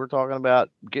 We're talking about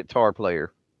guitar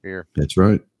player here. That's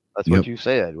right. That's what you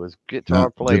said was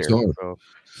guitar player. Guitar. So,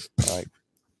 right.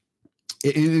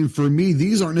 And for me,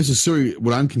 these aren't necessarily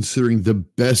what I'm considering the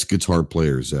best guitar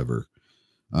players ever.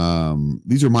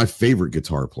 These are my favorite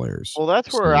guitar players. Well,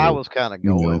 that's where I was kind of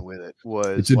going with it. It's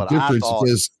Was a what I difference thought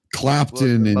because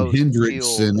Clapton and Hendrix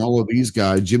skilled, and all of these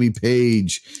guys, Jimmy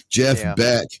Page, Jeff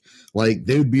Beck, like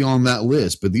they would be on that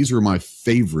list. But these are my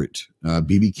favorite.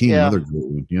 B.B. King, another good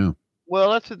one. Yeah.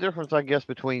 Well, that's the difference, I guess,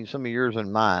 between some of yours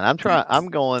and mine. I'm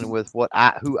going with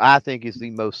who I think is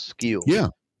the most skilled. Yeah,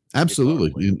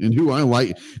 absolutely, and who I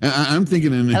like. I'm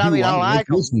thinking, and I mean, I like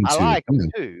them. listening to. I like them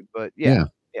too, but yeah,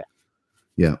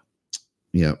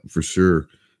 for sure.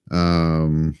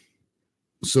 So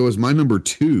is my number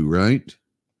 2, right?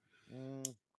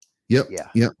 Yep.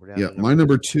 My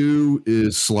number 2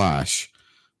 is Slash.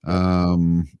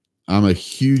 I'm a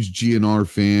huge GNR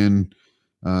fan.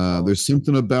 There's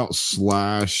something about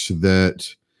Slash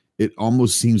that it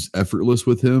almost seems effortless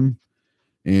with him,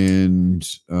 and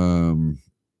I'm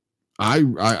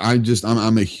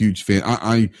a huge fan.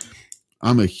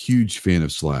 I'm a huge fan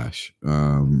of Slash.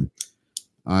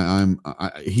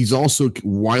 He's also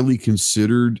widely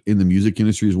considered in the music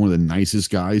industry as one of the nicest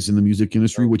guys in the music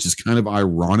industry, which is kind of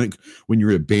ironic when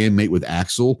you're a bandmate with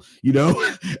Axl, you know.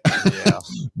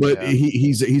 But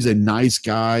he's a nice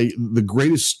guy. The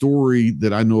greatest story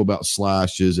that I know about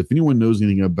Slash is, if anyone knows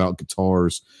anything about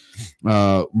guitars,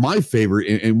 my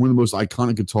favorite and one of the most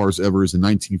iconic guitars ever is the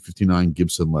 1959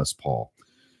 Gibson Les Paul.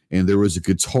 And there was a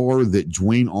guitar that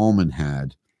Duane Allman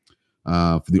had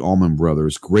for the Allman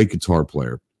Brothers, great guitar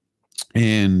player.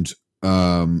 And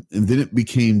then it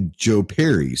became Joe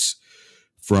Perry's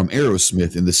from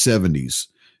Aerosmith in the 70s.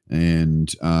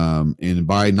 And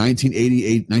by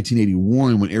 1988,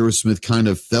 1981, when Aerosmith kind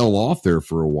of fell off there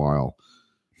for a while,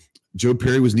 Joe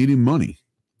Perry was needing money,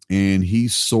 and he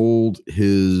sold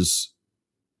his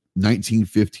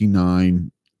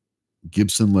 1959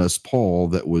 Gibson Les Paul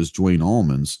that was Duane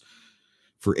Allman's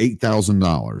for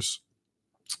 $8,000.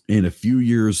 And a few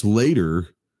years later,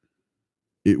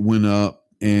 it went up,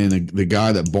 and the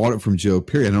guy that bought it from Joe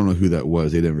Perry, I don't know who that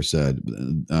was, they never said,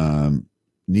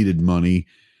 needed money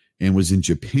and was in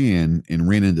Japan and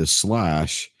ran into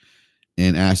Slash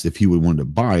and asked if he would want to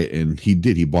buy it. And he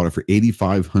did. He bought it for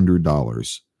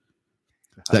 $8,500.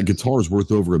 That guitar is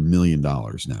worth over $1 million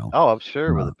now. Oh, I'm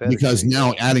sure. Because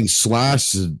now adding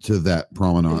Slash to that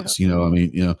provenance,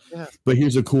 but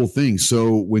here's a cool thing.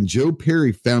 So when Joe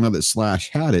Perry found out that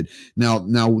Slash had it, now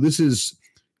this is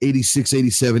 86,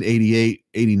 87, 88,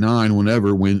 89,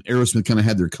 whenever, when Aerosmith kind of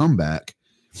had their comeback,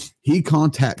 he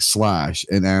contacts Slash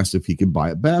and asked if he could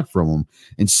buy it back from him.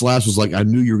 And Slash was like, I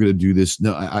knew you were going to do this.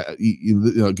 No,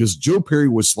 because Joe Perry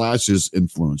was Slash's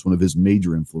influence, one of his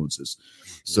major influences.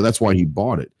 So that's why he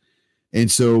bought it.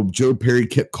 And so Joe Perry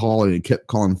kept calling and kept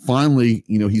calling. Finally,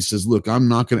 he says, look, I'm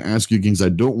not going to ask you again because I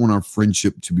don't want our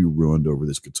friendship to be ruined over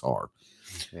this guitar.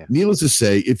 Yeah. Needless to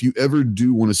say, if you ever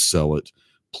do want to sell it,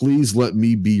 please let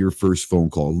me be your first phone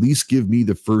call. At least give me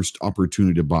the first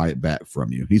opportunity to buy it back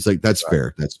from you. He's like, that's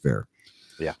fair. That's fair.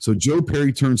 Yeah. So Joe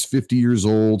Perry turns 50 years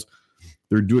old.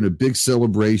 They're doing a big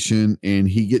celebration, and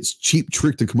he gets Cheap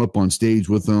Trick to come up on stage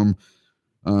with them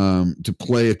to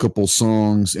play a couple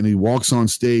songs. And he walks on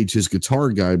stage. His guitar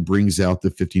guy brings out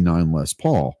the 59 Les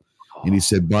Paul. And he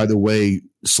said, by the way,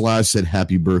 Slash said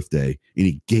happy birthday. And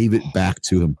he gave it back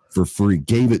to him for free.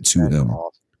 Gave it to him. Awesome.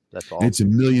 That's awesome. It's $1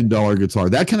 million guitar.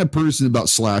 That kind of person about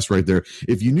Slash right there.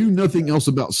 If you knew nothing else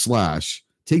about Slash,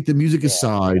 take the music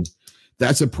aside,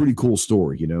 that's a pretty cool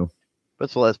story, But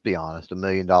so let's be honest, $1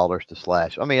 million to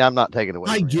Slash. I mean, I'm not taking it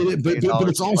away. I get it, but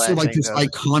it's also like this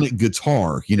iconic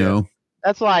guitar,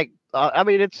 That's like,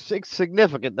 it's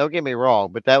significant. Don't get me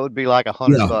wrong, but that would be like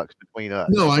 $100 between us.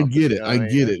 No, I get it. I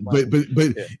get it.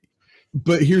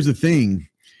 But here's the thing.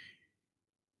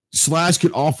 Slash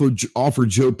could offer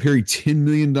Joe Perry $10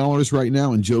 million right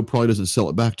now, and Joe probably doesn't sell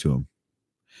it back to him.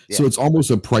 Yeah. So it's almost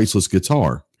a priceless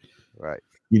guitar. Right.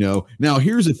 Now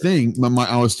here's the thing.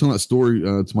 I was telling that story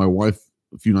to my wife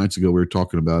a few nights ago. We were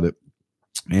talking about it.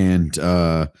 And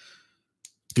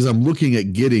because I'm looking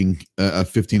at getting a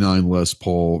 59 Les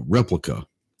Paul replica,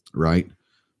 right?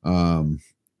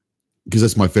 Because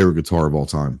that's my favorite guitar of all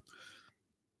time.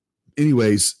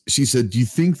 Anyways, she said, do you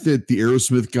think that the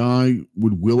Aerosmith guy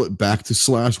would will it back to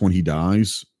Slash when he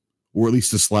dies, or at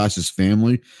least to Slash's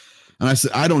family? And I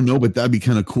said, I don't know, but that'd be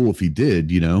kind of cool if he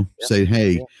did, say,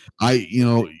 hey,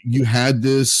 you had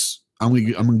this, I'm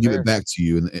gonna give it back to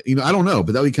you. And I don't know,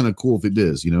 but that'd be kind of cool if it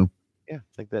does, Yeah, I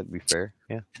think that'd be fair.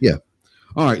 Yeah. Yeah.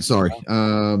 All right. Sorry.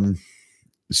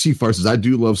 C-Far says, I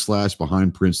do love Slash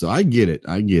behind Prince, though. I get it.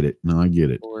 No, I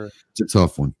get it. It's a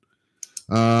tough one.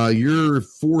 Your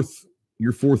fourth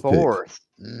pick.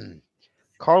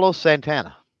 Carlos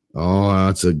Santana. Oh,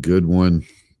 that's a good one.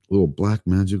 Little Black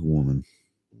Magic Woman.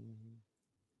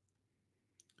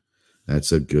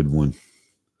 That's a good one.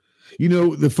 You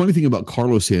know, the funny thing about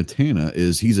Carlos Santana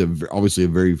is he's obviously a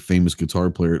very famous guitar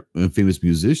player, a famous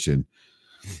musician,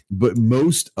 but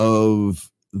most of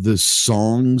the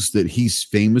songs that he's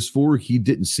famous for, he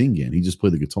didn't sing in. He just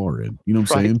played the guitar in. You know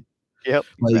what I'm saying? Yep,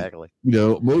 exactly. You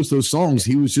know, most of those songs,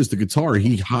 he was just a guitar.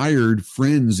 He hired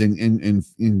friends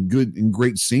and good and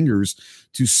great singers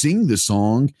to sing the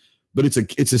song, but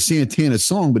it's a Santana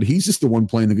song, but he's just the one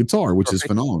playing the guitar, which is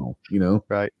phenomenal. You know,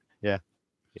 right? Yeah.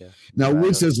 Yeah. Now,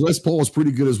 Wood says Les Paul is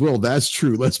pretty good as well. That's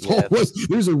true. Les Paul was.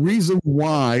 There's a reason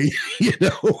why, you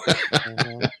know.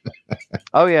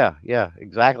 Oh yeah,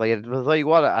 exactly. And I'll tell you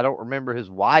what, I don't remember his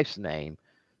wife's name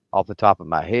off the top of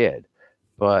my head,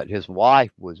 but his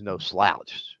wife was no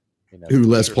slouch. You know, who,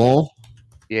 Les Paul?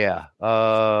 Yeah.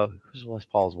 Who's Les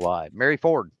Paul's wife? Mary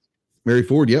Ford. Mary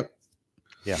Ford. Yep.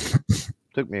 Yeah.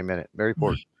 Took me a minute. Mary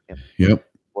Ford. Yep.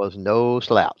 Was no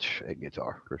slouch at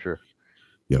guitar for sure.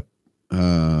 Yep.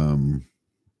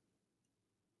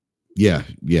 Yeah.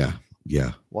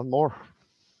 One more.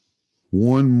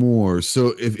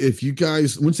 So if you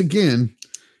guys, once again,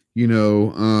 you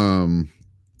know,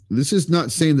 this is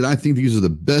not saying that I think these are the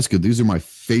best, because these are my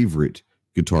favorite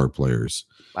guitar players.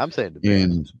 I'm saying the best.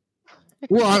 And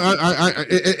well,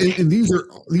 and these are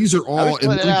all out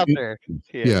there.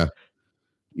 Yeah.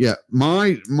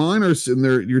 Mine are sitting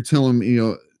there. You're telling me, you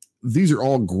know, these are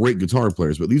all great guitar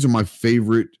players, but these are my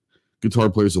favorite guitar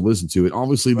players to listen to. And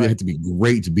obviously they have to be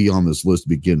great to be on this list to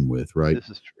begin with, right?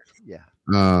 This is true. Yeah.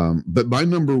 But my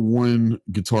number one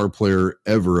guitar player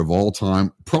ever of all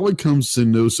time probably comes to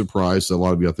no surprise to a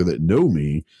lot of you out there that know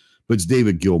me, but it's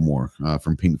David Gilmour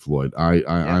from Pink Floyd.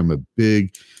 I'm a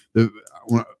big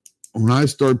when I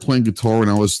started playing guitar when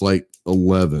I was like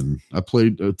 11, I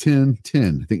played 10,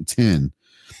 I think 10,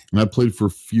 and I played for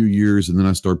a few years, and then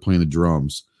I started playing the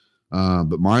drums.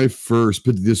 But my first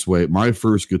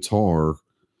guitar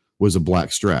was a black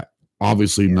Strat.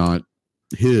 Obviously not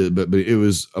his, but it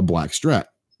was a black Strat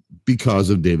because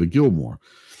of David Gilmour.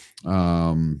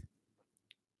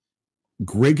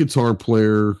 Great guitar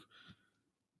player,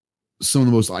 some of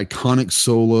the most iconic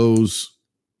solos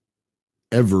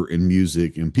ever in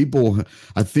music. And people,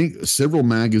 I think several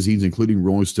magazines, including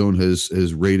Rolling Stone,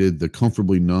 has rated the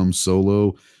Comfortably Numb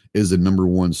solo as the number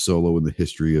one solo in the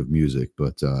history of music.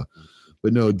 But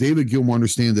no, David Gilmour,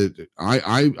 understand that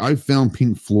I found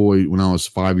Pink Floyd when I was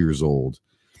 5 years old,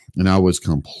 and I was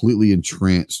completely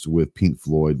entranced with Pink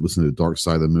Floyd, listening to Dark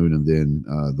Side of the Moon, and then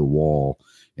The Wall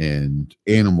and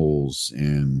Animals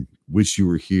and Wish You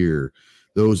Were Here.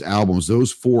 Those albums,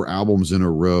 those 4 albums in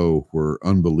a row were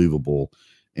unbelievable.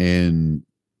 And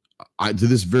to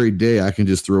this very day, I can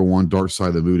just throw on Dark Side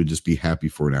of the Moon and just be happy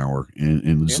for an hour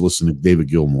and just listen to David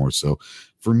Gilmour. So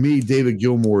for me, David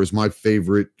Gilmour is my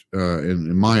favorite,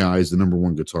 in my eyes, the number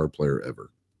one guitar player ever.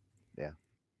 Yeah.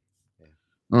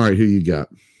 All right, who you got?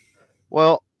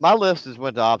 Well, my list has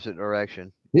went the opposite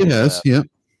direction. It has, yeah.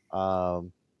 More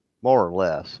or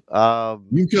less.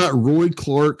 You've got Roy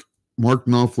Clark, Mark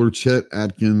Knopfler, Chet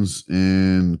Atkins,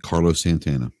 and Carlos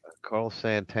Santana. Carlos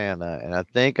Santana, and I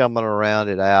think I'm going to round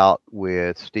it out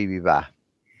with Stevie Vai.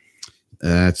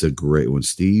 That's a great one,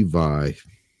 Steve Vai.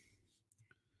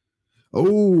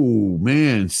 Oh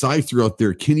man, Scythe threw out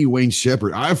there Kenny Wayne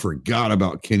Shepherd. I forgot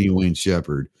about Kenny Wayne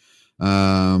Shepherd.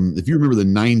 If you remember the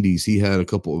 90s, he had a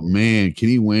couple of,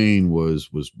 Kenny Wayne was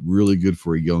really good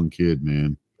for a young kid,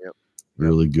 man. Yep.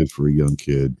 Really good for a young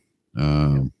kid.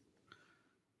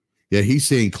 Yeah, he's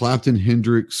saying Clapton,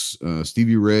 Hendrix,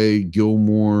 Stevie Ray,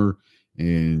 Gilmour,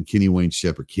 and Kenny Wayne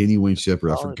Shepherd. Kenny Wayne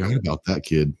Shepherd. I forgot about that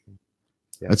kid.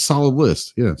 Yeah. That's a solid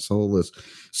list. Yeah, solid list.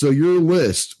 So your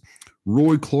list: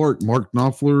 Roy Clark, Mark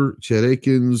Knopfler, Chet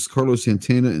Atkins, Carlos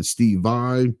Santana, and Steve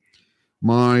Vai.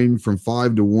 Mine from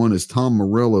 5 to 1 is Tom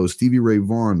Morello, Stevie Ray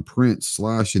Vaughan, Prince,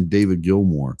 Slash, and David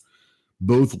Gilmour.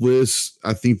 Both lists,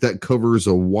 I think that covers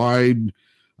a wide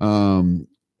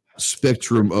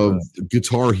spectrum of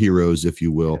guitar heroes, if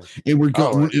you will. And we're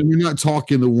not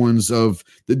talking the ones of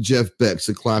the Jeff Becks,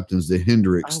 the Claptons, the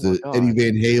Hendrix, the Eddie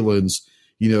Van Halens,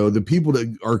 you know, the people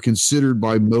that are considered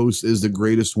by most as the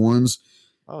greatest ones.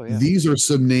 Oh, yeah. These are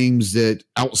some names that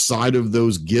outside of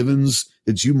those givens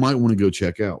that you might want to go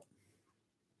check out.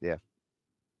 Yeah.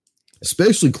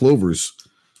 Especially Clover's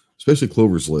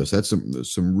list. That's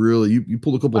some really, you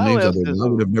pulled a couple of names out there that I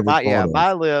would have never thought of.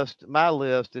 My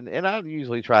list, and I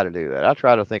usually try to do that. I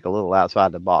try to think a little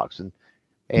outside the box and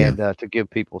to give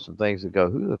people some things to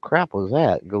go, who the crap was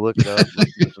that? Go look it up,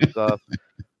 listen to some stuff.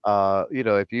 You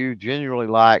know, if you genuinely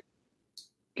like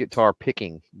guitar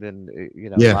picking, then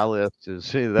my list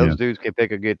is those dudes can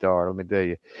pick a guitar. Let me tell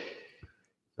you.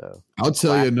 So I'll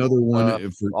tell you another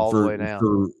one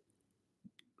for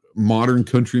modern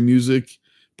country music.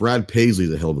 Brad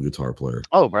Paisley's a hell of a guitar player.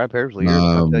 Oh, Brad Paisley is.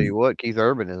 I'll tell you what, Keith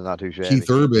Urban is not too shabby. Keith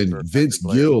Urban, Vince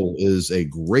Gill is a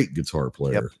great guitar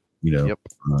player. Yep.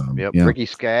 Ricky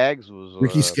Skaggs was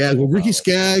Ricky Skaggs. Well, Ricky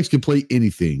Skaggs can play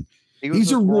anything.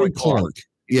 He's a Roy Clark.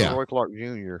 Roy Clark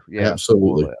Jr. Yeah,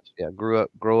 absolutely. Yeah, grow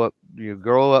up. You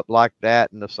grow up like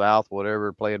that in the South,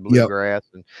 whatever, playing bluegrass,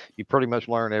 and you pretty much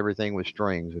learn everything with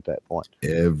strings at that point.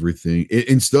 Everything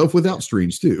and stuff without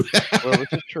strings too. Well,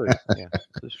 this is true. Yeah,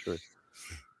 this is true.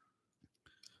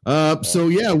 So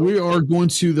we are going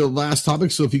to the last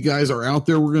topic. So if you guys are out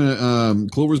there, we're gonna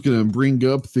Clover's gonna bring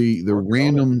up the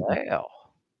random.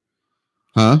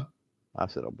 Huh? I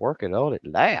said I'm working on it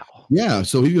now. Yeah,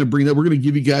 so he's gonna bring that. We're gonna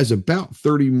give you guys about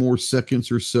 30 more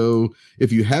seconds or so.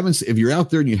 If you're out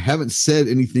there and you haven't said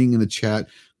anything in the chat,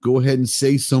 go ahead and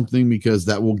say something, because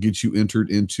that will get you entered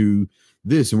into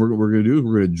this. And what we're gonna do is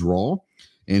we're gonna draw.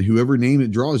 And whoever name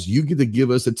it draws, you get to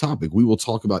give us a topic. We will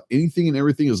talk about anything and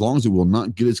everything, as long as it will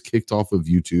not get us kicked off of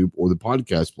YouTube or the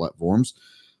podcast platforms.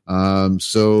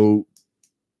 So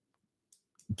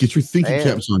get your thinking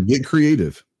caps on. Get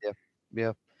creative.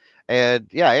 Yeah.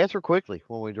 And answer quickly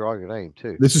when we draw your name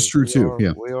too. This is true too.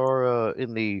 We are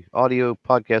in the audio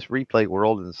podcast replay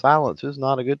world, and silence is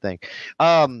not a good thing.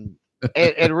 And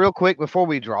real quick before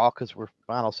we draw, because we're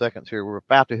final seconds here, we're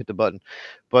about to hit the button.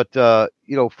 But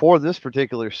for this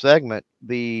particular segment,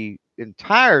 the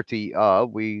entirety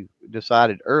of, we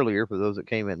decided earlier for those that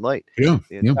came in late, the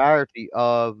entirety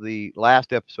of the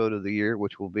last episode of the year,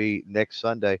 which will be next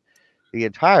Sunday, the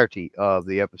entirety of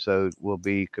the episode will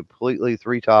be completely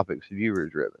 3 topics viewer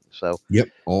driven. So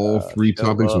all 3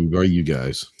 topics will be by you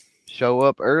guys. Show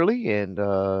up early and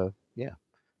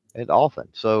and often.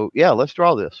 So let's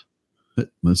draw this.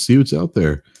 Let's see what's out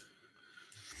there.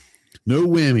 No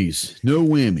whammies.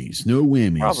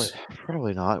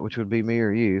 Probably not, which would be me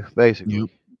or you, basically.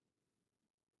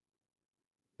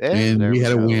 And we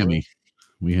had a whammy.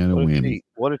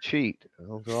 What a cheat.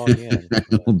 I'll draw again.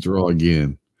 I'll draw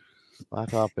again. My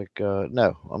topic,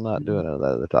 no, I'm not doing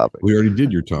another topic. We already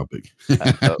did your topic. I'm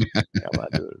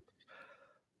not doing it.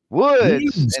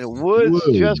 Woods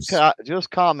just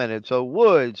commented. So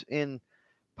Woods, in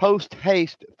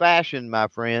post-haste fashion, my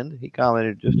friend, he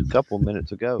commented just a couple of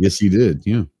minutes ago. Yes, he did.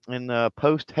 Yeah. In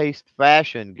post-haste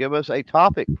fashion, give us a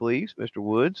topic, please, Mr.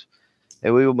 Woods,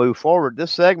 and we will move forward.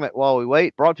 This segment, while we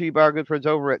wait, brought to you by our good friends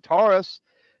over at Taurus.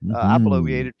 I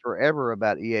bloviated forever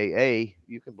about EAA.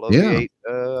 You can bloviate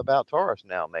about Taurus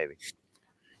now, maybe.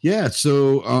 Yeah,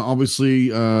 so obviously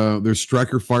their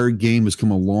Striker Fire game has come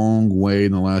a long way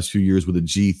in the last few years with the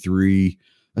G3.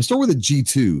 I start with the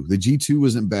G2. The G2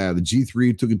 wasn't bad. The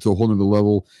G3 took it to a whole nother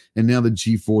level, and now the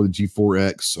G4, the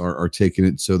G4X are taking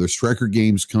it. So their Striker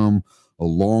games come a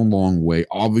long, long way.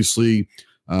 Obviously,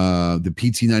 the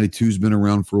PT92 has been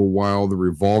around for a while. The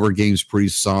Revolver game's pretty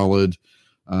solid.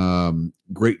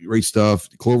 Great stuff.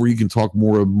 Clover, you can talk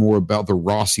more about the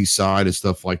Rossi side and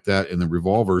stuff like that and the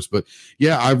revolvers. But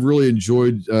I've really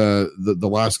enjoyed the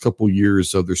last couple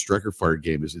years of their Striker Fire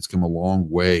game. It's come a long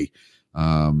way.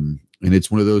 And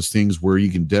it's one of those things where you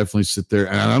can definitely sit there,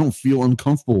 and I don't feel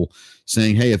uncomfortable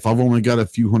saying, hey, if I've only got a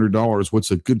few $100s,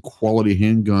 what's a good quality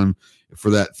handgun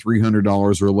for that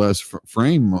 $300 or less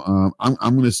frame? I'm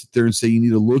going to sit there and say you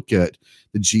need to look at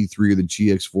the G3 or the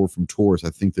GX4 from Taurus. I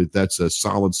think that's a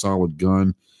solid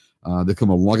gun. They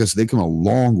come a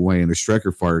long way in the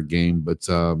Striker Fire game. But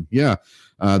the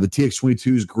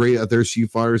TX22 is great out there, She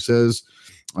Fire says.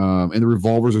 And the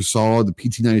revolvers are solid. The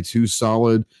PT92 is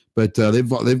solid. But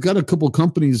they've got a couple of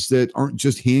companies that aren't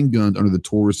just handgunned under the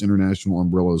Taurus International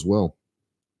umbrella as well.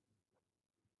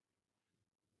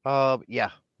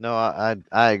 No,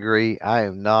 I agree. I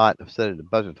am not. I've said it a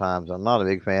bunch of times. I'm not a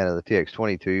big fan of the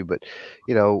TX22, but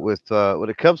with when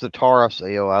it comes to Taurus,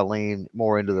 I lean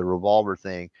more into the revolver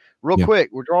thing. Real quick,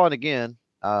 we're drawing again.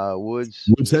 Woods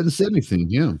hadn't said anything.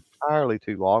 Yeah, entirely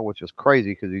too long, which is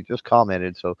crazy because he just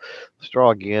commented. So let's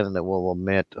draw again, and then we'll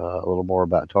lament a little more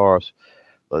about Taurus.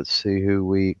 Let's see who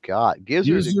we got.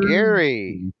 Gizzard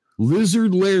Gary.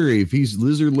 Lizard Larry. If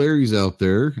Lizard Larry's out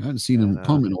there, I haven't seen him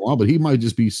comment in a while, but he might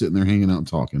just be sitting there hanging out and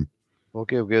talking. We'll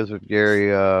give Gizzard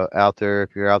Gary out there,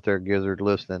 if you're out there, Gizzard,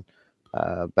 listening,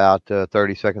 about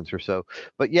 30 seconds or so.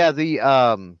 But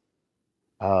the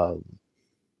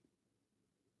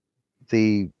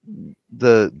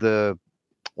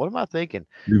what am I thinking?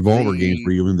 Revolver games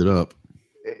where you ended up.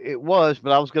 It was,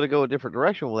 but I was going to go a different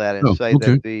direction with that and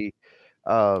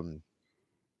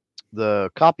that the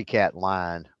copycat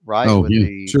line, right? Oh With yeah,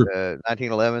 the sure.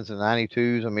 1911s and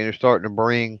 92s. I mean, they're starting to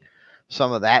bring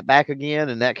some of that back again,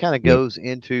 and that kind of Yep. goes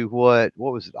into what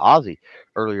was it, Ozzy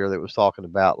earlier that was talking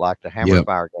about, like the Hammer Yep.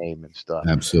 Fire game and stuff.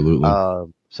 Absolutely.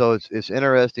 So it's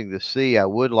interesting to see. I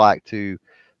would like to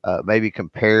maybe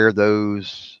compare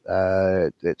those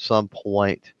at some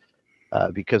point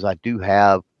because I do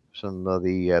have some of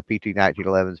the PT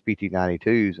 1911s, PT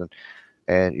 92s,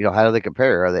 and how do they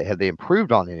compare? Have they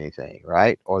improved on anything,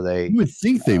 right? Or You would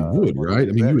think they would, or they right? I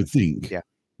getting mean, you better? would think. Yeah.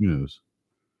 Who knows?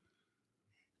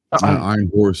 Iron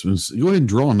Horseman. Go ahead and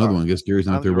draw another one. I guess Gary's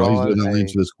not I'm there, but he's drawing going to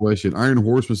answer this question. Iron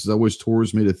Horseman says, I wish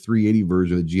Taurus made a 380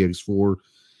 version of the GX4.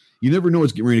 You never know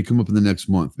what's getting ready to come up in the next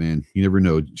month, man. You never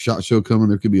know. SHOT Show coming.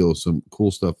 There could be some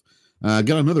cool stuff. I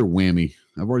got another whammy.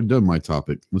 I've already done my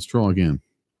topic. Let's draw again.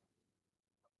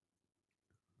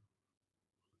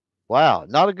 Wow,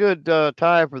 not a good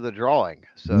time for the drawing.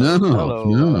 So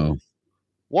No.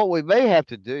 What we may have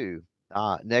to do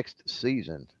next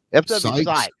season, FW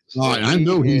Sykes. I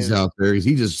know he's out there.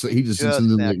 He just sent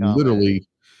something like literally.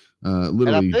 And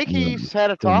I think he's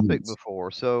had a topic before.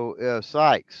 So,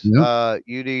 Sykes,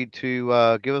 you need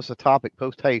to give us a topic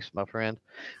post haste, my friend.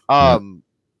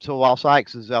 So while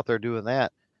Sykes is out there doing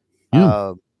that,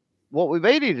 what we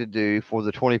may need to do for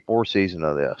the 24 season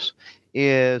of this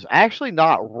is actually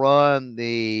not run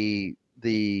the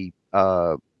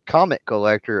comic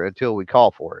collector until we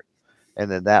call for it,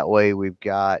 and then that way we've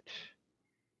got.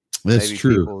 That's maybe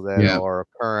true. People that are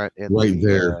current in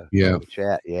there. The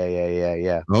chat.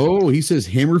 Yeah. Oh, he says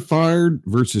hammer fired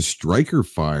versus striker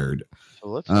fired. So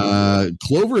let's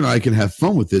Clover and I can have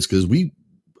fun with this because this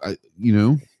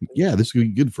could be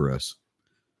good for us.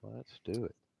 Let's do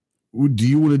it. Do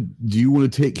you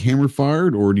want to take hammer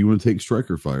fired or do you want to take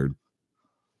striker fired?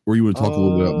 Or you want to talk a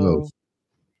little bit about both?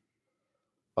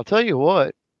 I'll tell you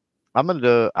what. I'm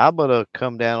gonna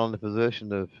come down on the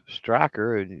position of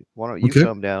striker, and why don't you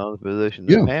come down on the position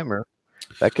of hammer?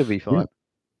 That could be fun.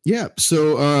 Yeah.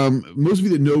 So most of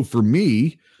you that know, for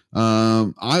me,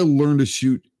 I learned to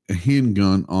shoot a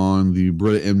handgun on the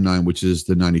Beretta M9, which is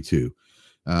the 92.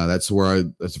 That's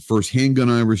the first handgun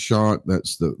I ever shot.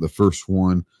 That's the first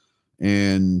one,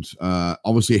 and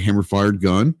obviously a hammer fired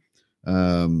gun.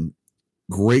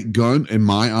 Great gun in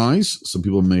my eyes. Some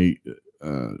people may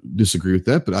disagree with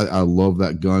that, but I love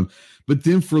that gun. But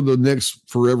then for the next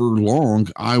forever long,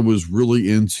 I was really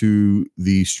into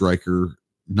the Striker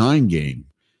 9 game.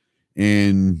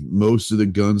 And most of the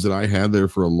guns that I had there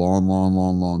for a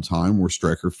long time were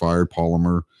Striker fired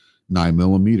polymer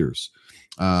 9mm.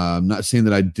 I'm not saying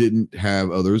that I didn't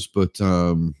have others, but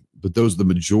those are the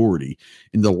majority.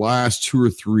 In the last 2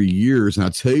 or 3 years, and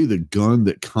I'll tell you, the gun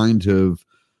that kind of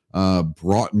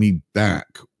brought me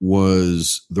back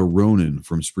was the Ronin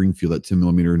from Springfield, that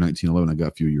 10mm 1911 I got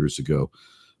a few years ago.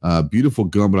 Beautiful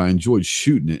gun, but I enjoyed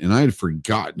shooting it, and I had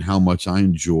forgotten how much I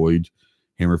enjoyed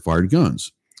hammer fired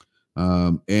guns.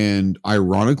 And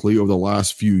ironically, over the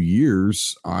last few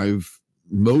years,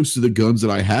 most of the guns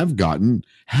that I have gotten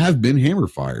have been hammer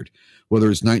fired,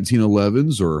 whether it's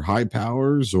 1911s or high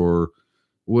powers or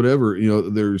whatever.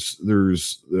 There's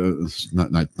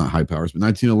not high powers, but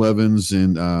 1911s,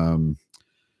 and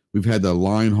we've had the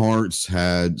Lionhearts,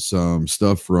 had some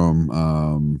stuff from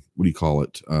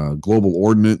Global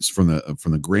Ordnance from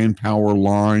the Grand Power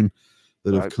line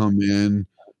that have come in.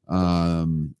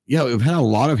 We've had a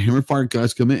lot of hammer fired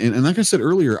guys come in, and like I said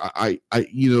earlier, I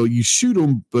you shoot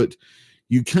them, but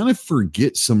you kind of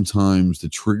forget sometimes the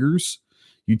triggers.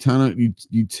 You tend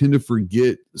to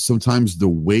forget sometimes the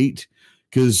weight.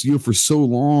 Because for so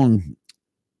long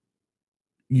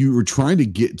you were trying to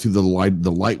get to the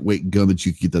lightweight gun that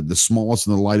you could get, the smallest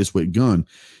and the lightest weight gun,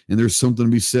 and there's something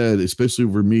to be said, especially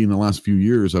for me in the last few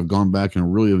years. I've gone back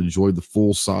and really have enjoyed the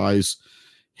full size,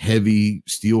 heavy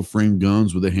steel frame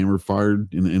guns with a hammer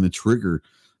fired and a trigger.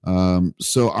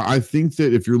 So I think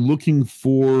that if you're looking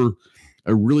for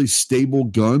a really stable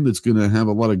gun that's going to have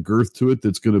a lot of girth to it,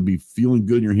 that's going to be feeling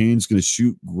good in your hands, going to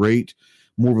shoot great,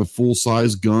 more of a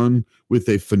full-size gun with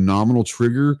a phenomenal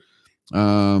trigger,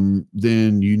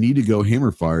 then you need to go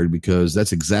hammer fired, because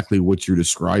that's exactly what you're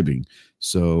describing.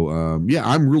 So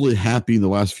I'm really happy in the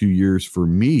last few years for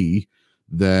me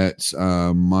that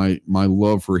my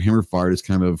love for hammer fired has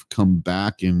kind of come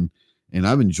back, and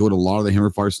I've enjoyed a lot of the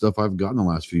hammer fired stuff I've gotten the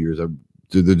last few years.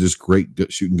 They're just great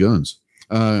shooting guns.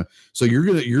 So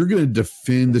you're gonna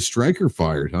defend the striker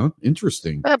fired, huh?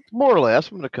 Interesting. More or less.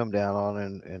 I'm gonna come down on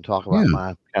and talk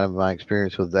about my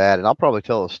experience with that, and I'll probably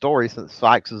tell a story, since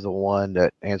Sykes is the one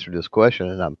that answered this question,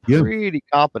 and I'm pretty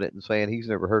confident in saying he's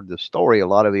never heard this story. A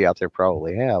lot of you out there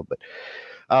probably have, but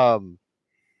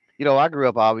I grew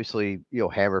up obviously,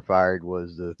 hammer fired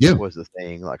was the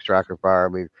thing, like striker fire. I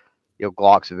mean,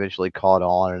 Glocks eventually caught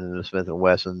on, and then the Smith and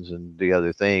Wessons and the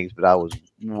other things. But I was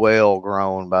well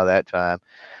grown by that time,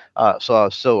 so I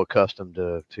was so accustomed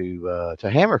to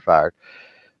hammer fired.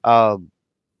 Some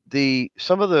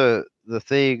of the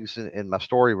things in my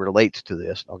story relates to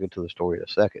this. I'll get to the story in a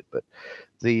second, but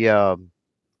the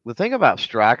thing about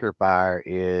striker fire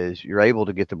is you're able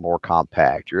to get them more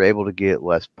compact. You're able to get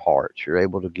less parts. You're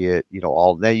able to get,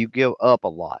 now you give up a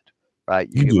lot, right?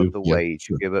 You give up the weight,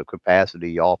 you give up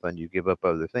capacity often, you give up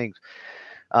other things.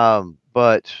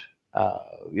 But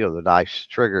the nice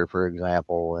trigger, for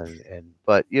example,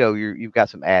 but you've got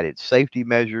some added safety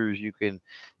measures you can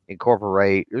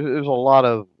incorporate. There's a lot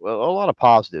of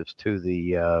positives to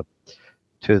the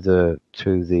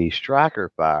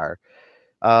striker fire.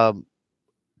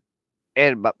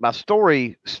 And my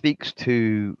story speaks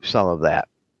to some of that.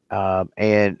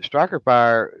 And striker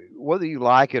fire, whether you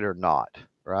like it or not,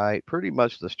 right? Pretty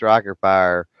much the striker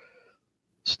fire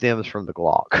stems from the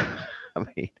Glock. I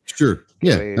mean, sure.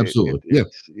 Yeah, absolutely.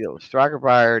 Striker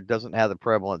fire doesn't have the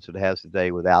prevalence it has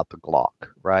today without the Glock,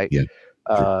 right? Yeah.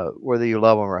 Sure. Whether you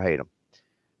love them or hate them.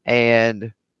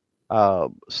 And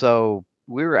so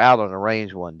we were out on the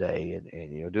range one day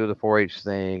and doing the 4-H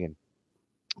thing, and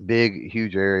big,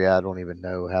 huge area. I don't even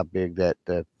know how big that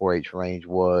 4-H range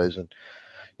was, and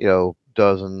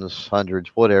dozens, hundreds,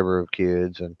 whatever of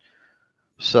kids. And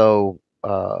so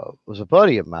it was a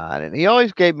buddy of mine, and he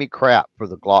always gave me crap for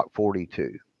the Glock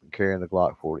 42, carrying the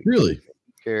Glock 42. Really?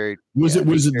 Was it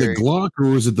the Glock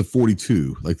or was it the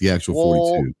 42, like the actual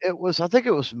 42? I think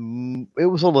it was a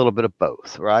little bit of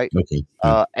both, right? Okay.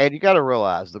 And you got to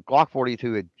realize the Glock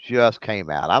 42 had just came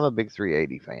out. I'm a big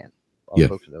 380 fan.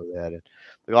 Folks know that. And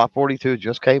the Glock 42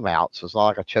 just came out, so it's not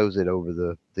like I chose it over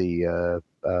the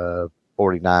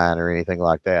 49 or anything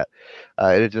like that.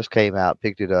 It just came out,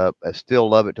 picked it up. I still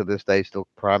love it to this day, still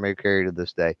primary carry to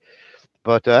this day.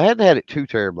 But I hadn't had it too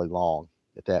terribly long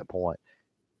at that point.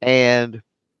 And,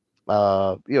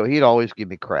 he'd always give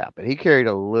me crap. And he carried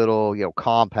a little,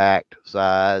 compact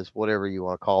size, whatever you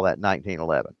want to call that,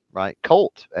 1911, right?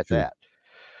 Colt at that.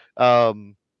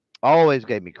 Always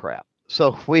gave me crap.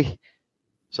 So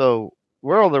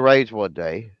we're on the range one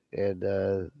day, and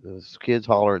this kid's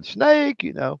hollering snake,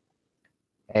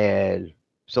 and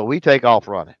so we take off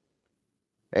running,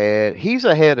 and he's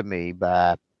ahead of me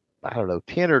by, I don't know,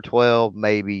 10 or 12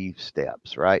 maybe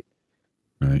steps, right?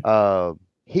 Right.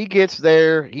 He gets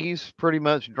there, he's pretty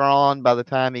much drawn by the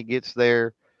time he gets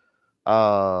there.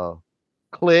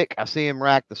 Click, I see him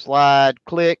rack the slide.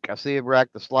 Click, I see him rack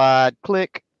the slide.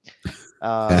 Click.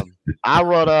 I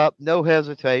run up, no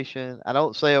hesitation. I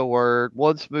don't say a word.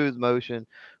 One smooth motion.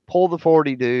 Pull the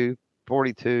 42,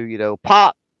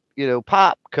 pop,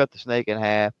 cut the snake in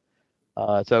half.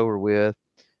 It's over with.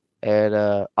 And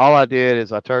all I did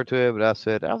is I turned to him and I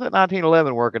said, "How's that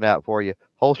 1911 working out for you?"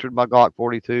 Holstered my Glock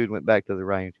 42 and went back to the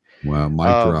range. Wow, mic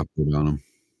dropped it on him.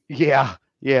 Yeah.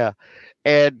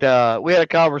 And we had a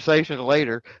conversation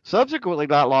later. Subsequently,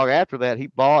 not long after that, he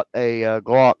bought a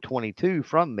Glock 22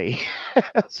 from me.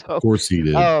 So, of course he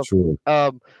did. Sure.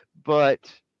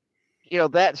 But,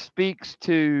 that speaks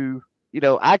to,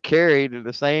 I carried in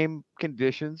the same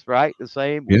conditions, right? The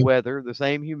same weather, the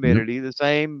same humidity, the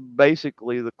same,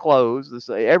 basically the clothes, the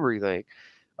same everything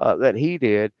that he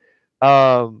did.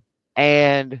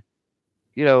 And,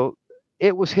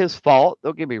 it was his fault.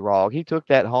 Don't get me wrong. He took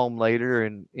that home later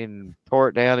and tore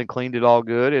it down and cleaned it all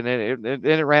good. And then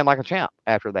it ran like a champ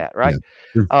after that. Right.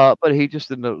 Yeah, sure. But he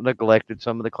just neglected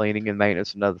some of the cleaning and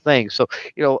maintenance and other things. So,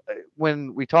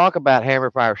 when we talk about hammer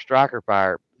fire, striker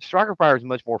fire is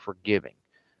much more forgiving,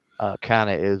 kind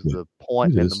of is the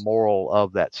point and the moral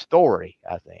of that story,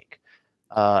 I think.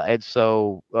 And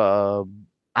so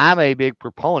I'm a big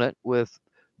proponent with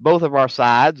both of our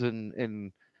sides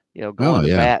and going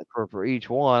to bat for each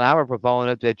one. I'm a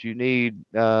proponent that you need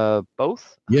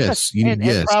both. Yes,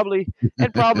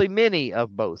 and probably many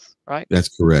of both. Right. That's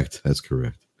correct.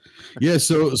 Yeah.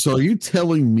 So are you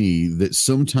telling me that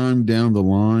sometime down the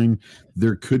line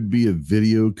there could be a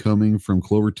video coming from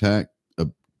Clover Tack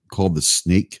called the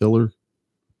Snake Killer?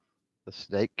 The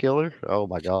Snake Killer? Oh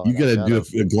my God! You got to do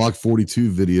a Glock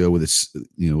 42 video with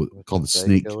called the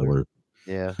Snake Killer.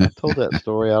 Yeah, I told that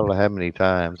story I don't know how many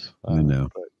times. I know.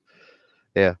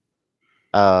 Yeah.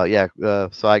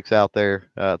 Sykes out there.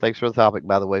 Thanks for the topic,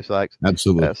 by the way, Sykes.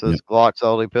 Absolutely. Says Glock's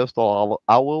only pistol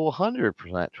I will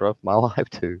 100% trust my life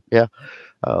to. Yeah.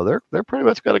 They're pretty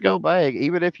much going to go bang,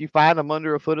 even if you find them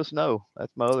under a foot of snow.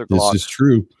 That's my other Glock. This is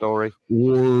true. Story.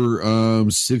 Or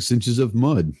 6 inches of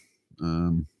mud.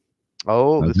 This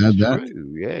is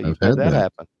true. Yeah, you've had that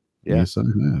happen. Yeah. Yes, I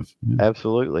have. Yeah.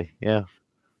 Absolutely. Yeah.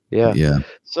 Yeah. Yeah.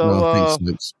 So,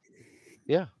 thanks.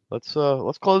 Yeah, let's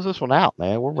close this one out,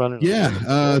 man. We're running.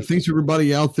 Yeah. Thanks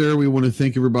everybody out there. We want to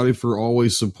thank everybody for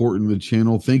always supporting the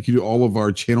channel. Thank you to all of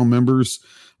our channel members.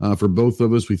 For both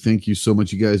of us, we thank you so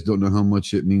much. You guys don't know how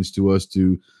much it means to us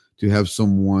to have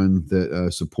someone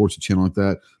that supports the channel like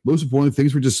that. Most importantly,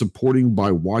 thanks for just supporting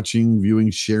by watching,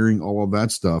 viewing, sharing, all of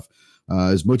that stuff.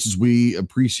 As much as we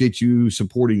appreciate you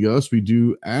supporting us, we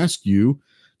do ask you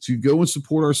to go and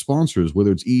support our sponsors,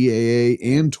 whether it's EAA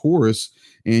and Taurus.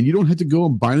 And you don't have to go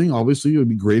and buy anything. Obviously, it would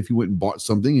be great if you went and bought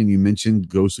something and you mentioned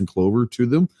Ghost and Clover to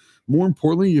them. More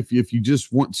importantly, if you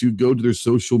just want to go to their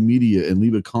social media and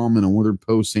leave a comment on one of their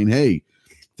posts saying, hey,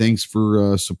 thanks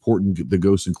for supporting the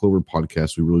Ghost and Clover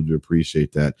podcast. We really do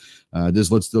appreciate that. This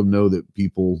lets them know that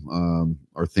people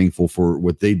are thankful for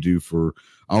what they do for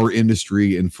our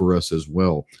industry and for us as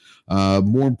well.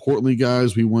 More importantly,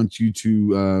 guys, we want you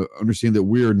to understand that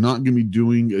we are not going to be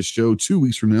doing a show 2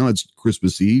 weeks from now. It's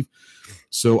Christmas Eve.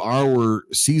 So our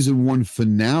season 1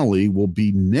 finale will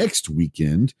be next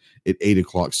weekend at 8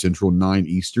 o'clock Central, 9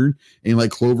 Eastern. And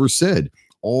like Clover said,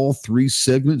 all 3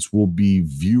 segments will be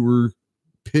viewer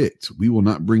picked. We will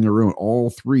not bring our own. All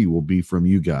 3 will be from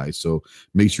you guys. So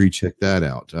make sure you check that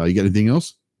out. You got anything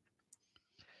else?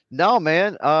 No,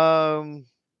 man.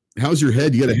 How's your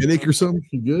head? You got a headache or something?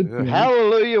 You good?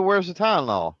 Hallelujah. Where's the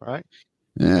Tylenol? Right?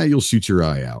 You'll shoot your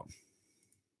eye out.